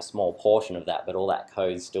using a small portion of that, but all that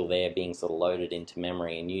code's still there being sort of loaded into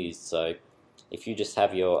memory and used. So if you just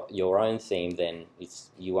have your own theme, then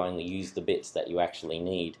you only use the bits that you actually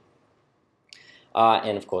need.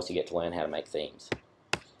 And of course you get to learn how to make themes.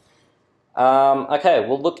 Okay,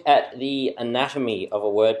 we'll look at the anatomy of a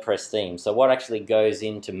WordPress theme. So what actually goes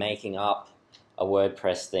into making up a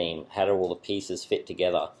WordPress theme? How do all the pieces fit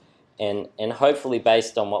together? And hopefully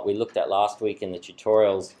based on what we looked at last week in the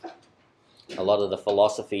tutorials, a lot of the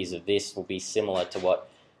philosophies of this will be similar to what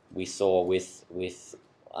we saw with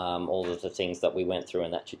all of the things that we went through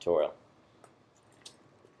in that tutorial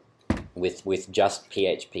with just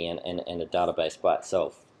PHP and a database by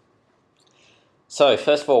itself. So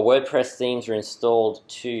first of all, WordPress themes are installed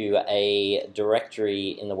to a directory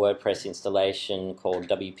in the WordPress installation called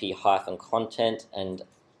wp-content, and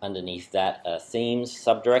underneath that a themes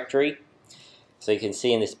subdirectory. So you can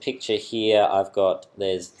see in this picture here,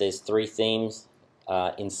 there's 3 themes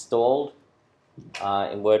installed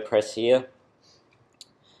in WordPress here.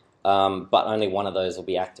 but only one of those will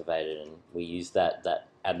be activated, and we use that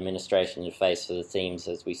administration interface for the themes,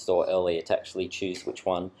 as we saw earlier, to actually choose which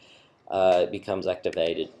one becomes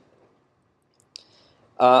activated.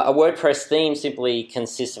 A WordPress theme simply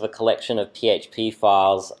consists of a collection of PHP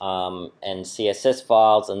files and CSS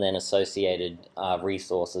files, and then associated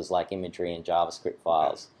resources like imagery and JavaScript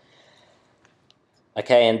files.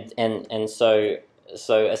 Okay, and so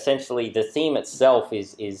essentially the theme itself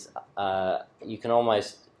is you can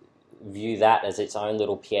almost view that as its own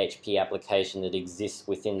little PHP application that exists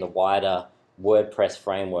within the wider WordPress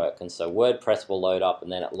framework. And so WordPress will load up,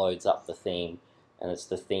 and then it loads up the theme, and it's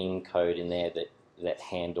the theme code in there that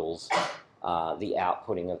handles the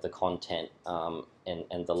outputting of the content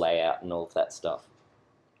and the layout and all of that stuff.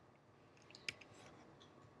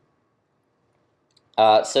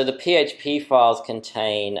 So the PHP files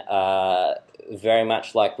contain, very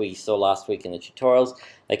much like we saw last week in the tutorials,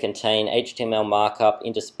 they contain HTML markup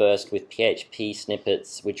interspersed with PHP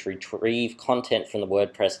snippets which retrieve content from the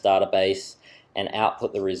WordPress database and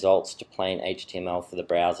output the results to plain HTML for the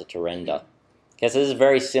browser to render. Okay, so this is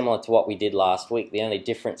very similar to what we did last week. The only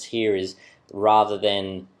difference here is rather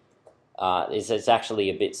than, it's actually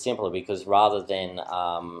a bit simpler, because rather than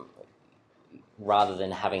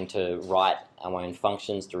having to write our own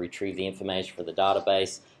functions to retrieve the information for the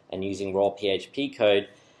database and using raw PHP code,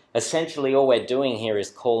 essentially all we're doing here is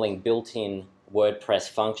calling built-in WordPress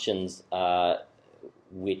functions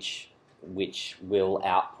which will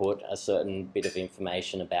output a certain bit of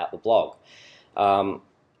information about the blog.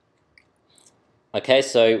 Okay,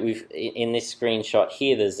 so in this screenshot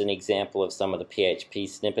here, there's an example of some of the PHP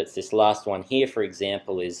snippets. This last one here, for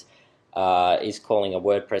example, is calling a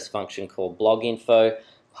WordPress function called blog info,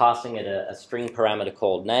 passing it a string parameter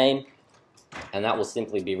called name, and that will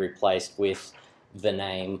simply be replaced with the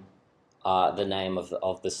name of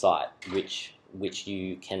the site, which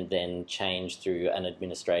you can then change through an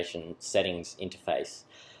administration settings interface.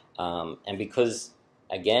 And because,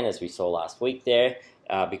 again, as we saw last week there,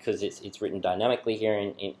 because it's written dynamically here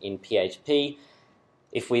in PHP,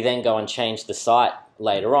 if we then go and change the site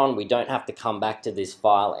later on, we don't have to come back to this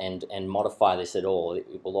file and modify this at all.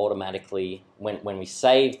 It will automatically, when we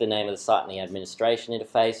save the name of the site in the administration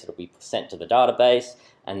interface, it'll be sent to the database,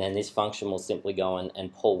 and then this function will simply go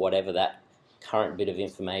and pull whatever that current bit of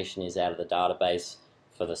information is out of the database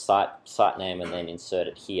for the site name, and then insert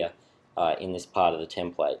it here in this part of the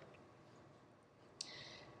template.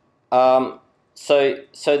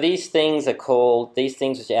 So these things are called, these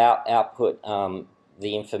things which output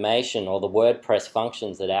the information, or the WordPress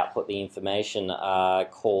functions that output the information, are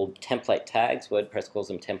called template tags. WordPress calls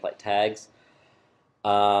them template tags.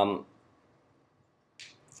 And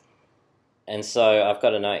so I've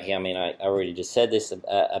got a note here. I mean, I already just said this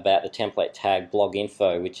about the template tag blog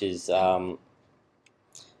info, which is so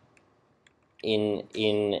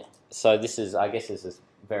this is, I guess this is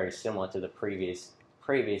very similar to the previous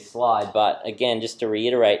slide, but again, just to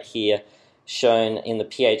reiterate here, shown in the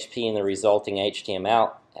PHP and the resulting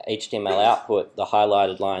HTML output, the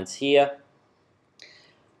highlighted lines here.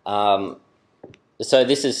 So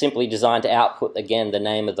this is simply designed to output, again, the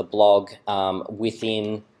name of the blog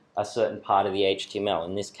within a certain part of the HTML,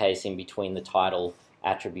 in this case in between the title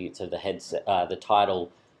attributes of the the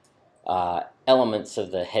title elements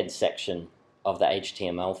of the head section of the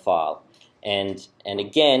HTML file. And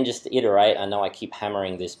again, just to iterate, I know I keep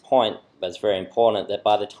hammering this point, but it's very important that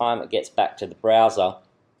by the time it gets back to the browser,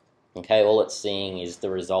 okay, all it's seeing is the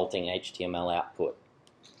resulting HTML output.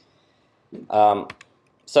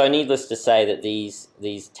 So needless to say that these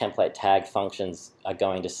template tag functions are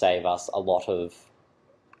going to save us a lot of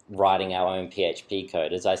writing our own PHP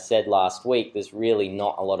code. As I said last week, there's really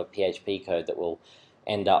not a lot of PHP code that will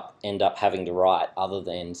end up having to write other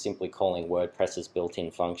than simply calling WordPress's built-in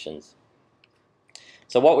functions.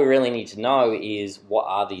 So what we really need to know is what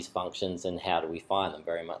are these functions and how do we find them,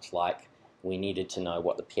 very much like we needed to know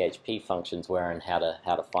what the PHP functions were and how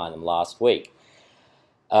to find them last week.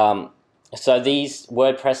 So these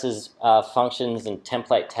WordPress's functions and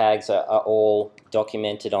template tags are all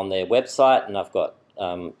documented on their website, and I've got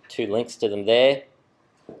 2 links to them there.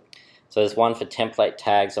 So there's one for template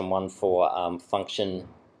tags and one for function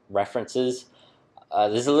references.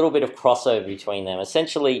 There's a little bit of crossover between them.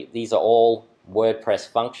 Essentially, these are all WordPress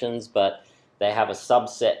functions, but they have a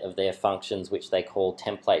subset of their functions which they call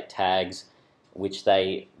template tags, which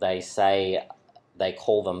they say they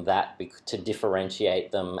call them that to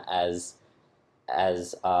differentiate them as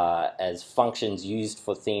functions used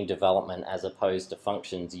for theme development as opposed to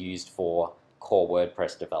functions used for core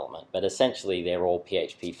WordPress development. But essentially they're all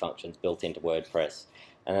PHP functions built into WordPress,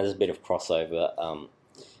 and there's a bit of crossover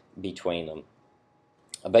between them.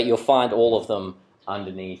 But you'll find all of them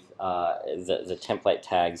underneath the template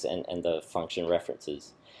tags and the function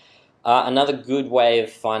references. Another good way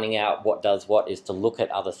of finding out what does what is to look at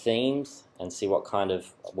other themes and see what kind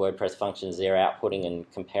of WordPress functions they're outputting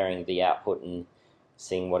and comparing the output and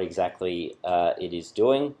seeing what exactly it is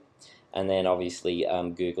doing. And then obviously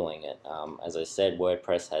Googling it. As I said,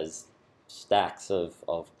 WordPress has stacks of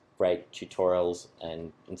great tutorials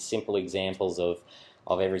and simple examples of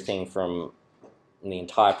everything from the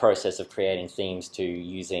entire process of creating themes to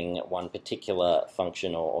using one particular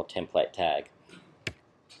function or template tag.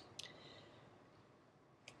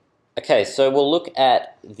 Okay, so we'll look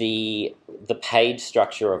at the page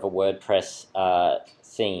structure of a WordPress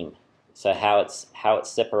theme. So how it's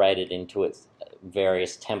separated into its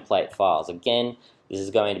various template files. Again, this is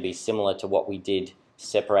going to be similar to what we did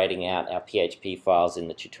separating out our PHP files in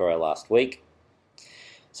the tutorial last week.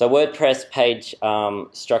 So WordPress page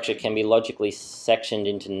structure can be logically sectioned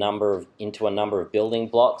into a number of building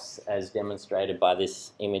blocks, as demonstrated by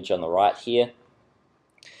this image on the right here.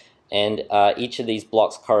 And each of these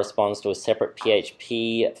blocks corresponds to a separate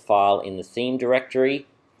PHP file in the theme directory.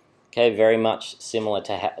 Okay, very much similar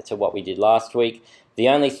to what we did last week. The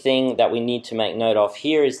only thing that we need to make note of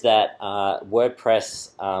here is that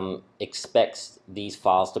WordPress expects these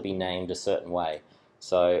files to be named a certain way.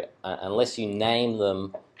 So unless you name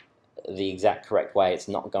them the exact correct way, it's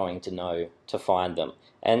not going to know to find them.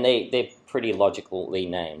 And they're pretty logically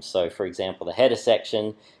named. So for example, the header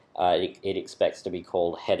section, it expects to be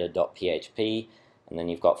called header.php, and then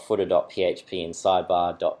you've got footer.php and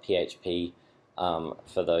sidebar.php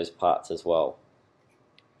for those parts as well.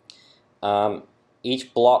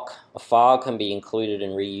 Each block of file can be included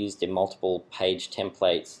and reused in multiple page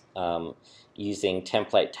templates using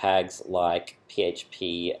template tags like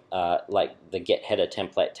PHP, like the get header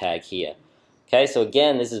template tag here. Okay, so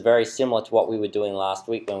again, this is very similar to what we were doing last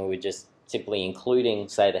week when we were just simply including,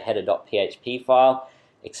 say, the header.php file,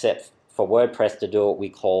 except for WordPress to do it, we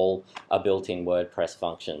call a built-in WordPress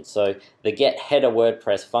function. So the get header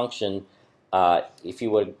WordPress function, if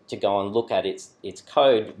you were to go and look at its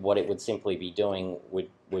code, what it would simply be doing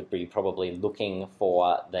would be probably looking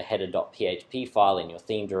for the header.php file in your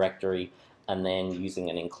theme directory and then using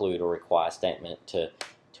an include or require statement to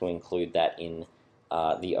include that in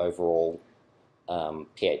the overall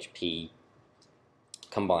PHP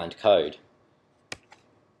combined code.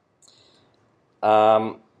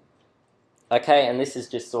 Okay, and this is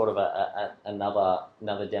just sort of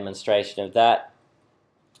another demonstration of that.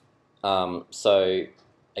 So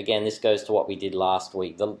again, this goes to what we did last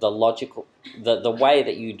week. The way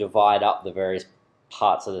that you divide up the various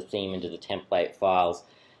parts of the theme into the template files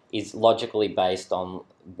is logically based on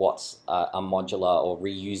what's a modular or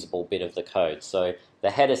reusable bit of the code. So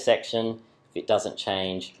the header section, if it doesn't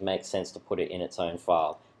change, makes sense to put it in its own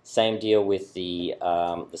file. Same deal with the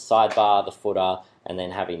sidebar, the footer, and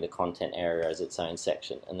then having the content area as its own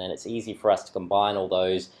section. And then it's easy for us to combine all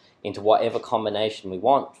those into whatever combination we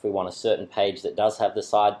want. If we want a certain page that does have the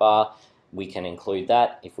sidebar, we can include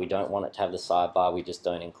that. If we don't want it to have the sidebar, we just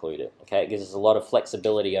don't include it. Okay, it gives us a lot of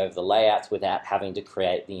flexibility over the layouts without having to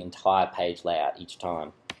create the entire page layout each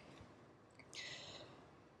time.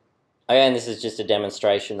 Again, this is just a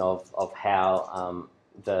demonstration of how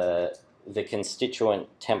the constituent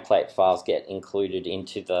template files get included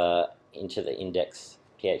into the index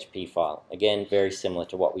PHP file. Again, very similar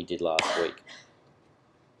to what we did last week.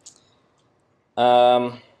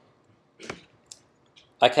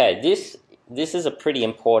 Okay, this is a pretty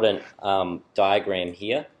important diagram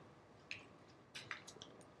here,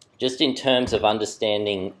 just in terms of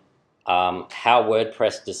understanding how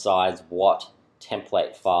WordPress decides what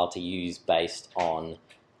template file to use based on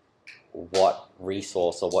what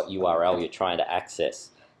resource or what URL you're trying to access.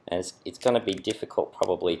 And it's going to be difficult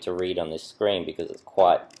probably to read on this screen because it's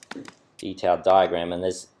quite a detailed diagram, and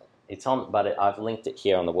I've linked it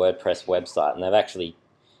here on the WordPress website, and they've actually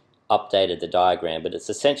updated the diagram, but it's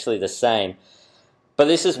essentially the same. But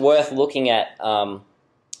this is worth looking at.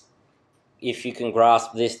 If you can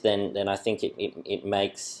grasp this, then I think it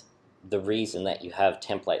makes the reason that you have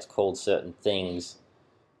templates called certain things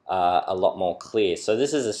a lot more clear. So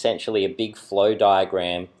this is essentially a big flow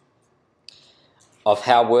diagram of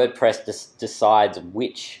how WordPress decides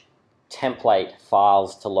which template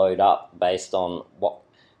files to load up based on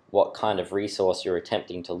what kind of resource you're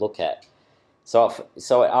attempting to look at. So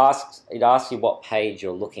it asks you what page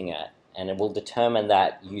you're looking at, and it will determine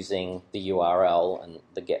that using the URL and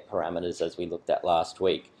the get parameters as we looked at last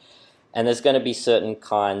week. And there's going to be certain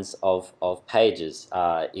kinds of pages.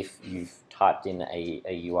 If you've typed in a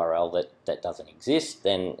URL that doesn't exist,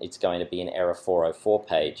 then it's going to be an error 404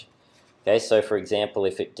 page. Okay, so for example,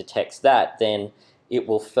 if it detects that, then it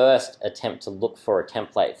will first attempt to look for a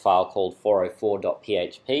template file called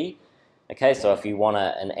 404.php. Okay, so if you want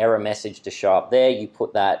an error message to show up there, you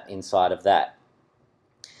put that inside of that.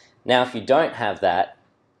 Now, if you don't have that,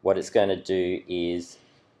 what it's going to do is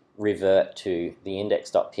revert to the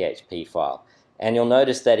index.php file. And you'll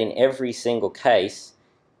notice that in every single case,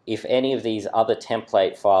 if any of these other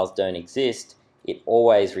template files don't exist, it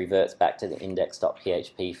always reverts back to the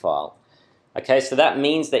index.php file. Okay, so that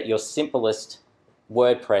means that your simplest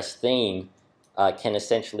WordPress theme can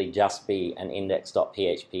essentially just be an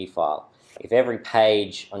index.php file. If every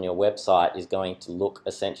page on your website is going to look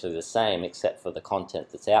essentially the same except for the content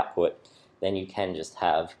that's output, then you can just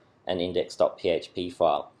have an index.php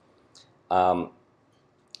file.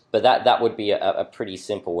 But that would be a pretty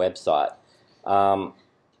simple website.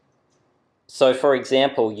 So for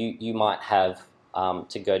example, you might have,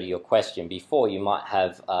 to go to your question before, you might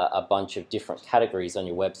have a bunch of different categories on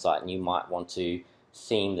your website and you might want to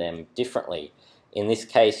theme them differently. In this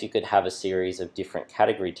case, you could have a series of different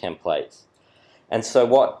category templates. And so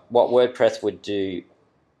what WordPress would do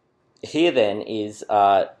here then is,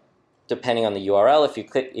 depending on the URL,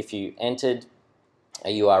 if you entered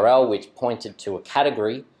a URL which pointed to a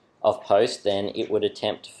category of post, then it would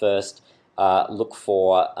attempt to first look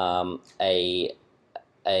for a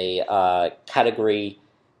category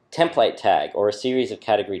template tag or a series of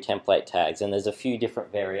category template tags, and there's a few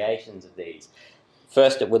different variations of these.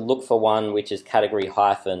 First, it would look for one which is category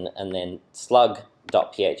hyphen and then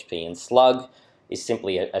slug.php, and slug is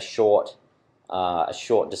simply a short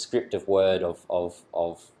descriptive word of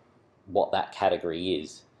what that category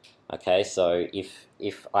is. Okay, so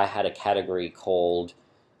if I had a category called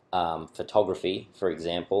photography, for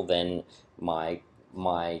example, then my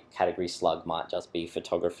category slug might just be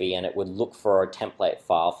photography, and it would look for a template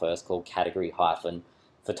file first called category hyphen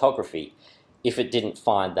photography. If it didn't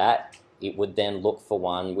find that, it would then look for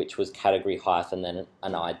one which was category hyphen then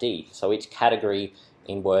an ID. So each category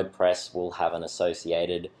in WordPress will have an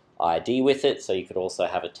associated ID with it, so you could also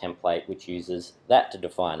have a template which uses that to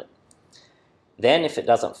define it. Then if it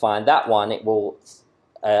doesn't find that one, it will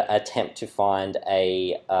attempt to find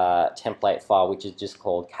a template file which is just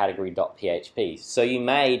called category.php. So you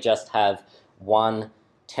may just have one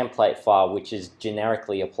template file which is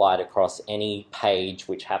generically applied across any page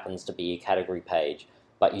which happens to be a category page,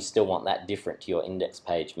 but you still want that different to your index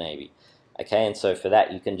page maybe. Okay, and so for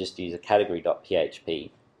that you can just use a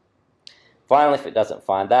category.php. Finally, if it doesn't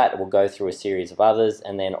find that, it will go through a series of others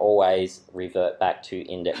and then always revert back to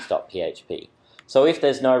index.php. So if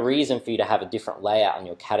there's no reason for you to have a different layout on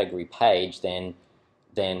your category page, then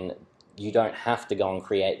you don't have to go and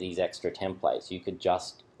create these extra templates. You could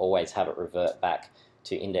just always have it revert back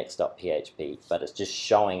to index.php, but it's just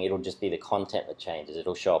showing, it'll just be the content that changes.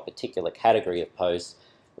 It'll show a particular category of posts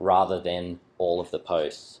rather than all of the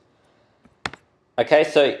posts. Okay,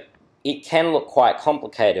 so it can look quite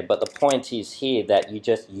complicated, but the point is here that you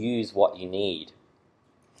just use what you need.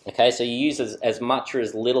 Okay, so you use as much or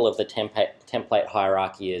as little of the template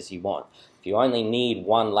hierarchy as you want. If you only need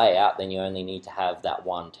one layout, then you only need to have that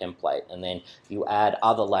one template, and then you add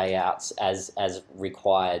other layouts as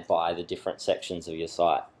required by the different sections of your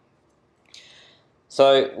site.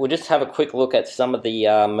 So we'll just have a quick look at some of the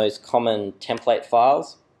most common template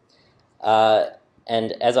files.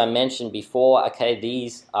 And as I mentioned before, okay,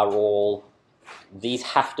 these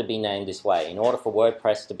have to be named this way. In order for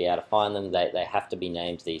WordPress to be able to find them, they have to be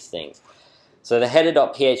named these things. So the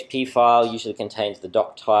header.php file usually contains the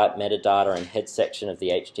doc type, metadata, and head section of the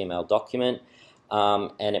HTML document,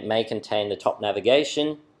 and it may contain the top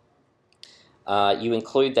navigation. You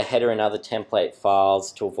include the header and other template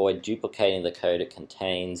files to avoid duplicating the code it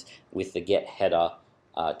contains with the get header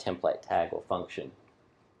template tag or function.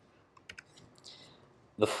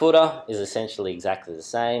 The footer is essentially exactly the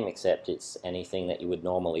same, except it's anything that you would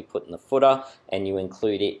normally put in the footer, and you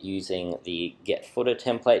include it using the get footer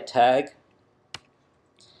template tag.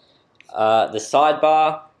 The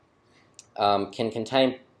sidebar can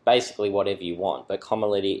contain basically whatever you want, but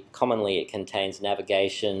commonly it contains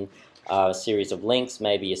navigation, a series of links,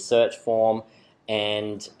 maybe a search form,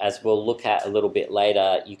 and as we'll look at a little bit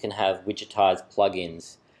later, you can have widgetized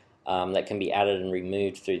plugins that can be added and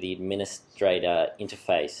removed through the administrator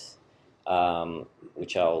interface,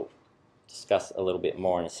 which I'll discuss a little bit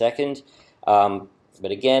more in a second.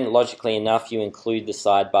 But again, logically enough, you include the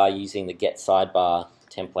sidebar using the get sidebar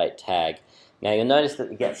template tag. Now you'll notice that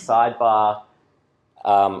the get sidebar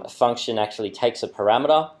function actually takes a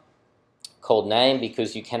parameter called name,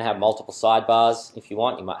 because you can have multiple sidebars if you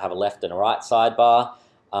want. You might have a left and a right sidebar,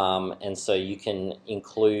 and so you can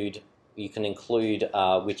include include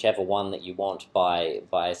whichever one that you want by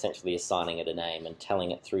essentially assigning it a name and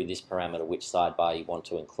telling it through this parameter which sidebar you want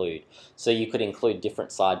to include. So you could include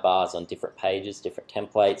different sidebars on different pages, different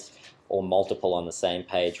templates, or multiple on the same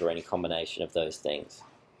page, or any combination of those things.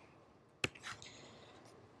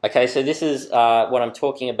 Okay, so this is what I'm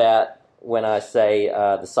talking about when I say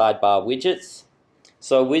the sidebar widgets.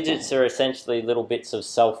 So widgets are essentially little bits of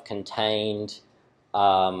self-contained,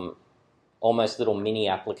 almost little mini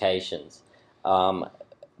applications,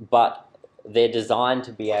 but they're designed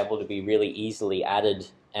to be able to be really easily added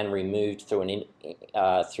and removed through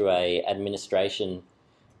a administration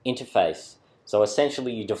interface. So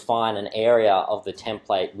essentially, you define an area of the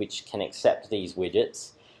template which can accept these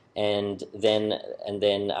widgets, and then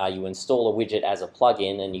you install a widget as a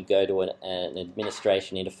plugin, and you go to an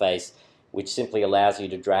administration interface which simply allows you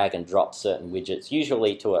to drag and drop certain widgets,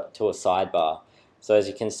 usually to a sidebar. So as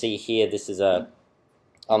you can see here, this is on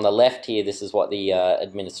the left here, this is what the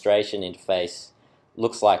administration interface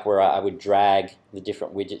looks like, where I would drag the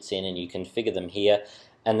different widgets in and you configure them here,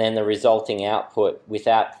 and then the resulting output,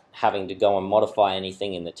 without having to go and modify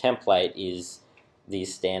anything in the template, is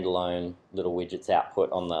these standalone little widgets output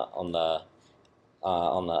on the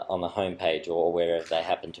home page or wherever they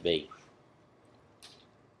happen to be.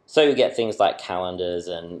 So you'll get things like calendars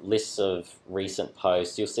and lists of recent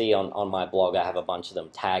posts. You'll see on my blog I have a bunch of them,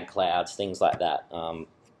 tag clouds, things like that.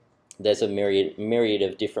 There's a myriad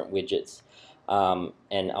of different widgets,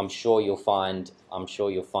 and I'm sure you'll find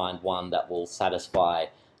one that will satisfy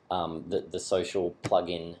the social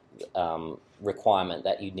plugin requirement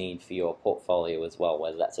that you need for your portfolio as well,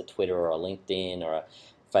 whether that's a Twitter or a LinkedIn or a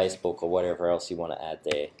Facebook or whatever else you want to add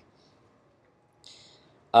there.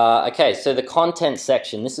 Okay, so the content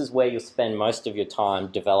section, this is where you'll spend most of your time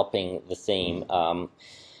developing the theme. So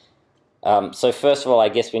first of all, I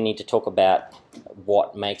guess we need to talk about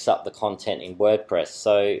what makes up the content in WordPress.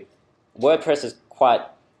 So WordPress is quite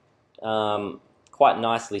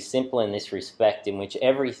nicely simple in this respect, in which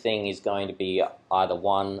everything is going to be either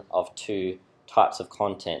one of two types of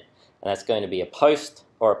content, and that's going to be a post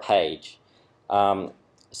or a page.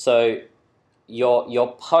 So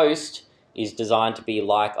your post is designed to be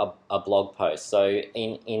like a blog post. So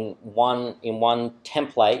in one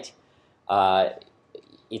template,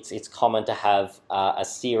 it's common to have a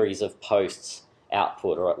series of posts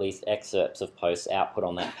output, or at least excerpts of posts output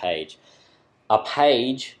on that page. A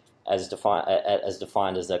page, as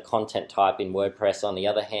defined as a content type in WordPress, on the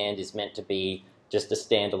other hand, is meant to be just a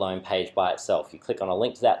standalone page by itself. You click on a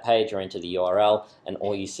link to that page or enter the URL, and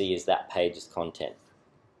all you see is that page's content.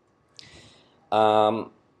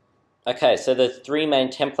 Okay, so the three main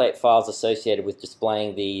template files associated with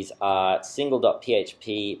displaying these are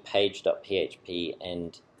single.php, page.php,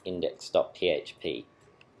 and index.php.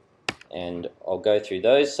 And I'll go through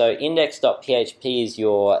those. So index.php is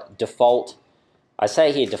your default, I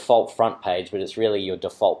say here default front page, but it's really your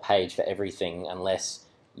default page for everything unless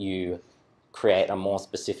you create a more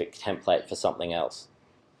specific template for something else.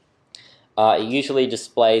 It usually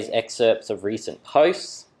displays excerpts of recent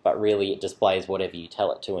posts, but really it displays whatever you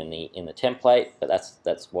tell it to in the template, but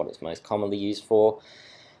that's what it's most commonly used for.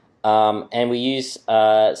 And we use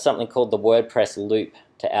something called the WordPress loop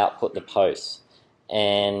to output the posts,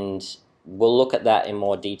 and we'll look at that in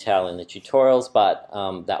more detail in the tutorials, but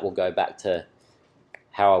that will go back to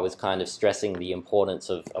how I was kind of stressing the importance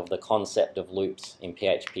of the concept of loops in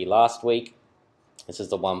PHP last week. This is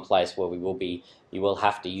the one place where you will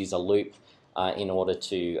have to use a loop in order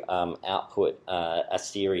to output a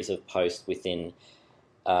series of posts within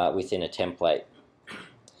a template.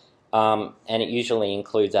 And it usually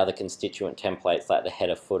includes other constituent templates like the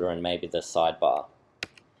header, footer, and maybe the sidebar.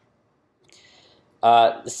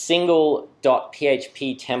 The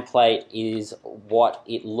single.php template is what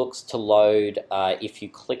it looks to load if you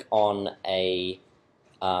click on say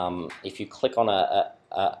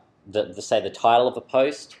the title of a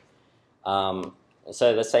post.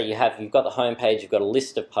 So let's say you've got the home page, you've got a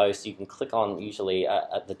list of posts. You can click on usually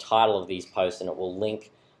at the title of these posts, and it will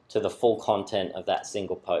link to the full content of that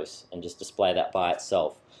single post and just display that by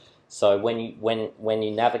itself. So when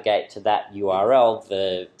you navigate to that URL,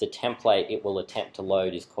 the template it will attempt to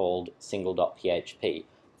load is called single.php. If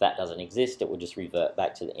that doesn't exist, it will just revert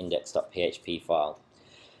back to the index.php file.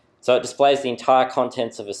 So it displays the entire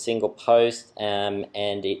contents of a single post, and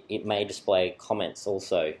it may display comments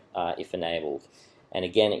also if enabled. And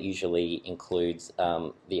again, it usually includes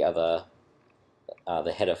the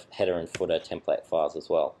header and footer template files as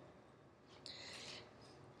well.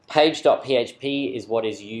 Page.php is what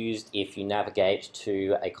is used if you navigate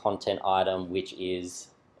to a content item which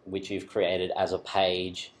you've created as a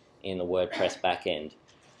page in the WordPress backend.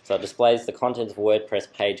 So it displays the contents of a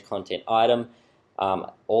WordPress page content item.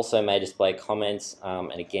 Also may display comments,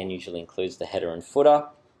 and again usually includes the header and footer.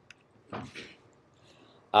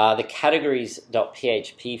 The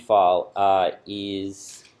categories.php file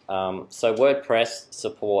is, so WordPress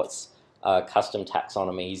supports custom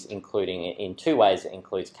taxonomies, including in two ways. It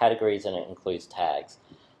includes categories and it includes tags.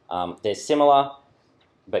 They're similar,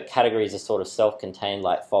 but categories are sort of self-contained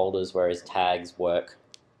like folders, whereas tags work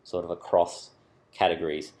sort of across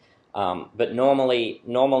categories. But normally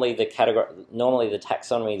the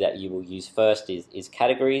taxonomy that you will use first is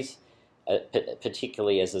categories,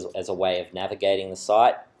 particularly as a way of navigating the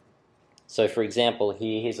site. So, for example,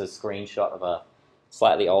 here's a screenshot of a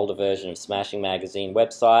slightly older version of Smashing Magazine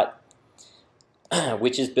website,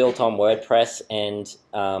 which is built on WordPress, and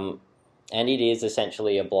it is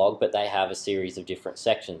essentially a blog, but they have a series of different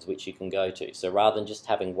sections which you can go to. So rather than just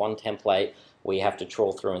having one template where you have to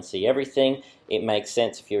trawl through and see everything, it makes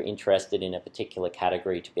sense if you're interested in a particular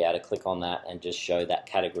category to be able to click on that and just show that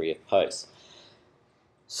category of posts.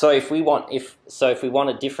 So if we want a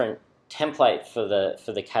different template for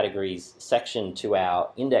the categories section to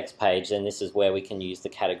our index page, then this is where we can use the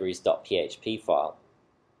categories.php file.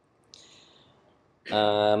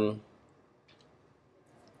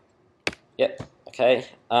 Yep. Okay.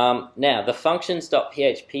 Now the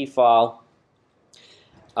functions.php file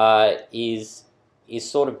is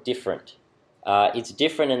sort of different. It's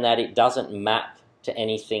different in that it doesn't map to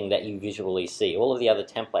anything that you visually see. All of the other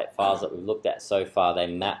template files that we've looked at so far, they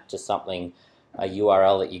map to something, a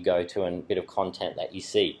URL that you go to and a bit of content that you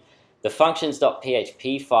see. The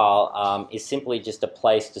functions.php file is simply just a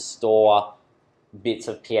place to store bits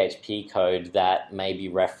of PHP code that may be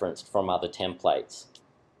referenced from other templates.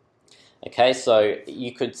 Okay, so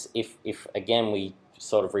you could, if again we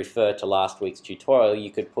sort of refer to last week's tutorial,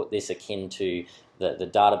 you could put this akin to the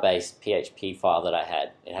database PHP file that I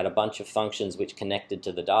had. It had a bunch of functions which connected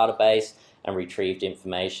to the database and retrieved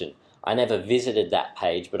information. I never visited that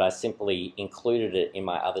page, but I simply included it in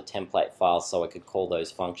my other template files so I could call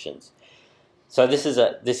those functions. So this is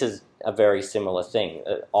a very similar thing.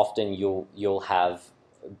 Often you'll have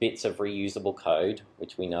bits of reusable code,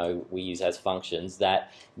 which we know we use as functions,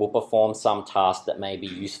 that will perform some task that may be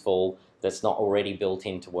useful that's not already built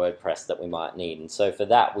into WordPress that we might need. And so for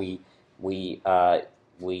that we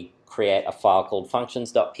create a file called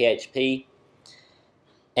functions.php,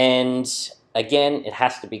 and again it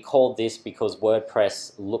has to be called this because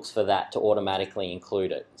WordPress looks for that to automatically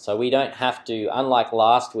include it. So we don't have to, unlike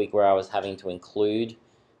last week where I was having to include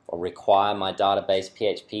or require my database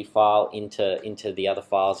PHP file into the other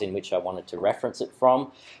files in which I wanted to reference it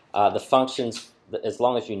from. The functions, as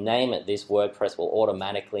long as you name it, this WordPress will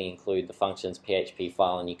automatically include the functions PHP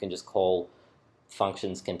file, and you can just call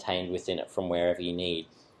functions contained within it from wherever you need.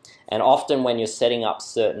 And often when you're setting up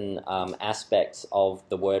certain aspects of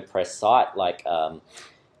the WordPress site, like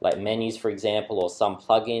menus, for example, or some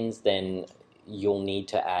plugins, then you'll need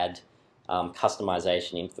to add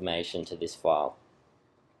customization information to this file.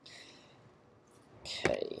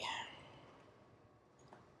 Okay.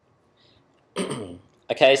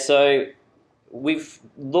 Okay, so we've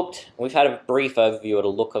had a brief overview at a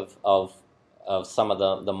look of some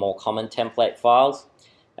of the more common template files.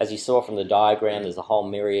 As you saw from the diagram, there's a whole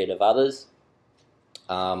myriad of others.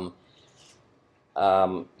 You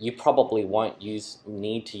probably won't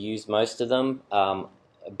need to use most of them,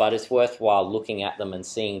 but it's worthwhile looking at them and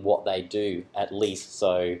seeing what they do at least,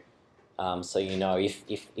 so you know if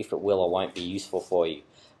it will or won't be useful for you.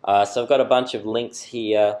 So I've got a bunch of links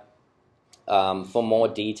here for more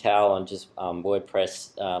detail on just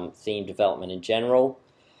WordPress theme development in general.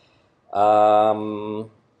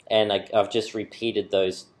 And I've just repeated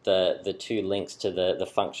the two links to the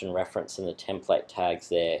function reference and the template tags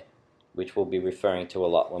there, which we'll be referring to a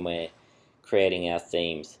lot when we're creating our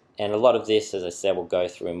themes. And a lot of this, as I said, we'll go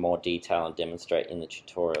through in more detail and demonstrate in the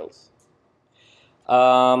tutorials.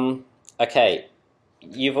 Okay,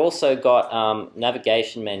 you've also got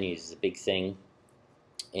navigation menus is a big thing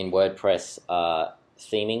in WordPress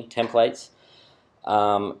theming templates.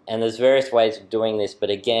 And there's various ways of doing this,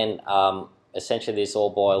 but again, essentially this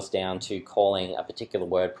all boils down to calling a particular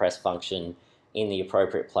WordPress function in the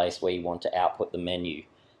appropriate place where you want to output the menu.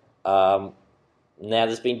 Now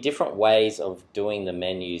there's been different ways of doing the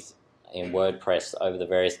menus in WordPress over the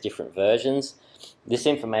various different versions. This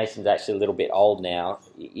information is actually a little bit old now.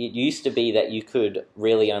 It used to be that you could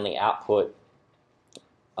really only output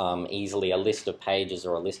easily a list of pages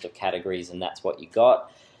or a list of categories, and that's what you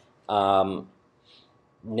got. Now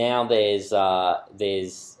there's sort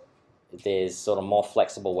of more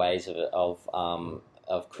flexible ways of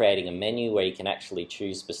creating a menu where you can actually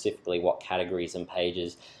choose specifically what categories and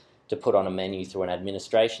pages to put on a menu through an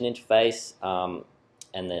administration interface,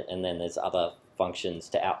 and then there's other functions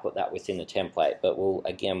to output that within the template. But we'll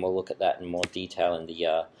look at that in more detail in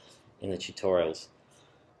the tutorials.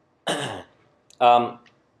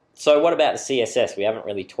 So what about the CSS? We haven't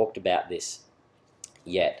really talked about this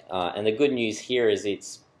yet, and the good news here is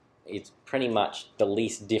it's pretty much the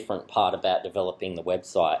least different part about developing the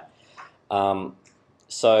website. The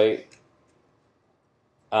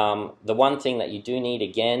one thing that you do need,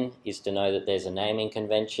 again, is to know that there's a naming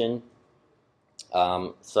convention.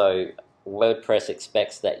 So WordPress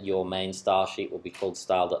expects that your main style sheet will be called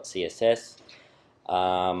style.css.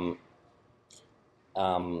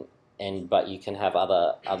 But you can have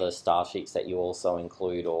other style sheets that you also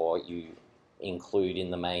include, or you include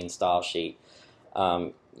in the main style sheet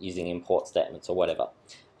using import statements or whatever.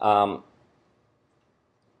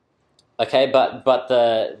 Okay, but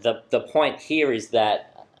the point here is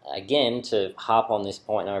that, again, to harp on this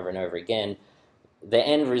point over and over again, the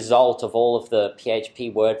end result of all of the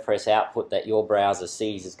PHP WordPress output that your browser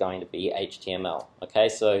sees is going to be HTML. Okay,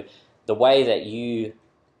 so the way that you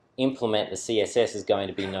implement the CSS is going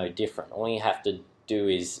to be no different. All you have to do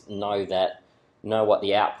is know what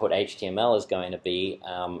the output HTML is going to be.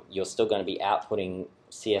 You're still going to be outputting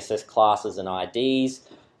CSS classes and IDs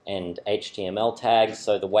and HTML tags,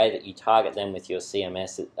 so the way that you target them with your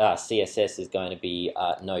CSS is going to be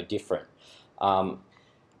no different.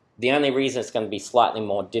 The only reason it's going to be slightly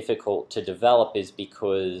more difficult to develop is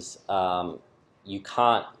because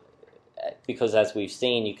because as we've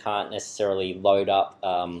seen, you can't necessarily load up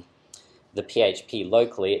the PHP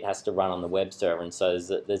locally. It has to run on the web server, and so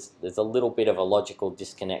there's a little bit of a logical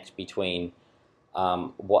disconnect between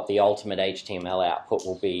what the ultimate HTML output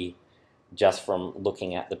will be just from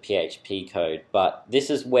looking at the PHP code. But this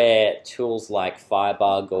is where tools like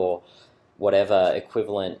Firebug or whatever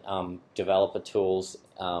equivalent developer tools,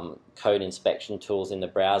 code inspection tools in the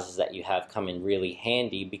browsers that you have come in really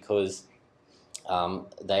handy, because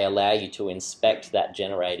they allow you to inspect that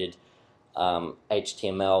generated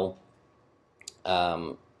HTML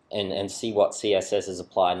and see what CSS is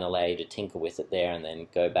applied, and allow you to tinker with it there and then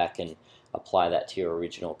go back and apply that to your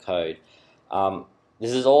original code.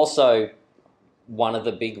 This is also one of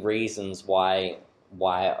the big reasons why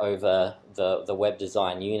over the web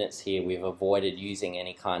design units here we've avoided using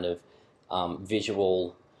any kind of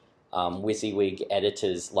visual WYSIWYG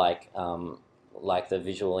editors like the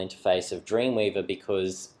visual interface of Dreamweaver,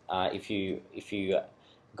 because if you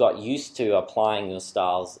got used to applying your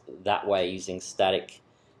styles that way using static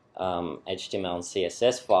HTML and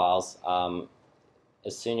CSS files,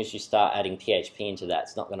 as soon as you start adding PHP into that,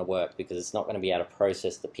 it's not going to work, because it's not going to be able to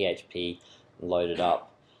process the PHP and load it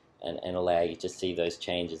up and allow you to see those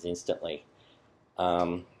changes instantly.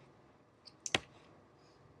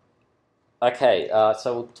 Okay,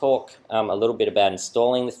 so we'll talk a little bit about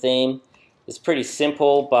installing the theme. It's pretty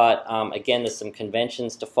simple, but again, there's some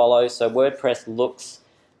conventions to follow. So WordPress looks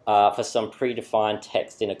for some predefined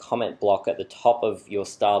text in a comment block at the top of your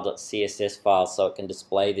style.css file, so it can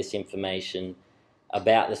display this information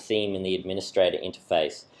about the theme in the administrator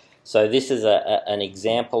interface. So this is an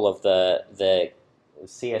example of the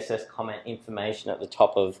CSS comment information at the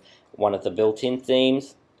top of one of the built-in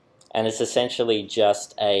themes, and it's essentially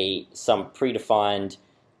just some predefined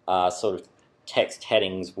sort of text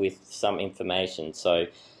headings with some information. So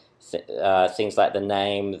things like the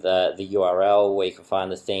name, the URL where you can find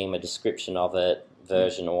the theme, a description of it,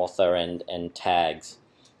 version, author, and tags.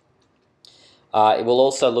 It will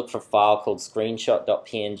also look for a file called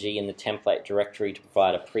screenshot.png in the template directory to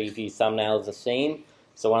provide a preview thumbnail of the theme.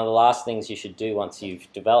 So one of the last things you should do once you've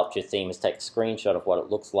developed your theme is take a screenshot of what it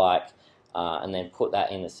looks like and then put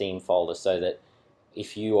that in the theme folder, so that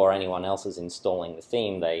if you or anyone else is installing the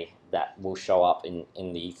theme, that will show up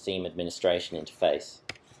in the theme administration interface.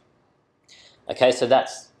 Okay, so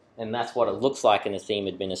that's what it looks like in the theme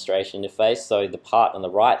administration interface. So the part on the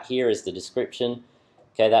right here is the description.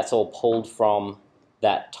 Okay, that's all pulled from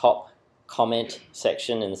that top comment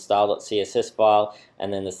section in the style.css file,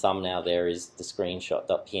 and then the thumbnail there is the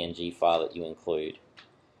screenshot.png file that you include.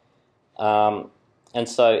 And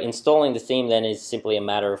so installing the theme then is simply a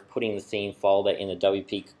matter of putting the theme folder in the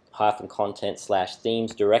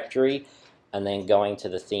wp-content/themes directory, and then going to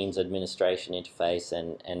the themes administration interface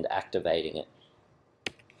and activating it.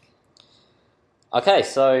 Okay,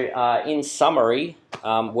 so in summary,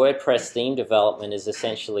 WordPress theme development is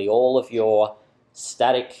essentially all of your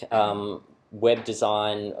static web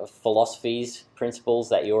design philosophies, principles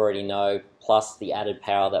that you already know, plus the added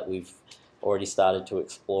power that we've already started to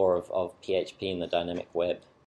explore of PHP and the dynamic web.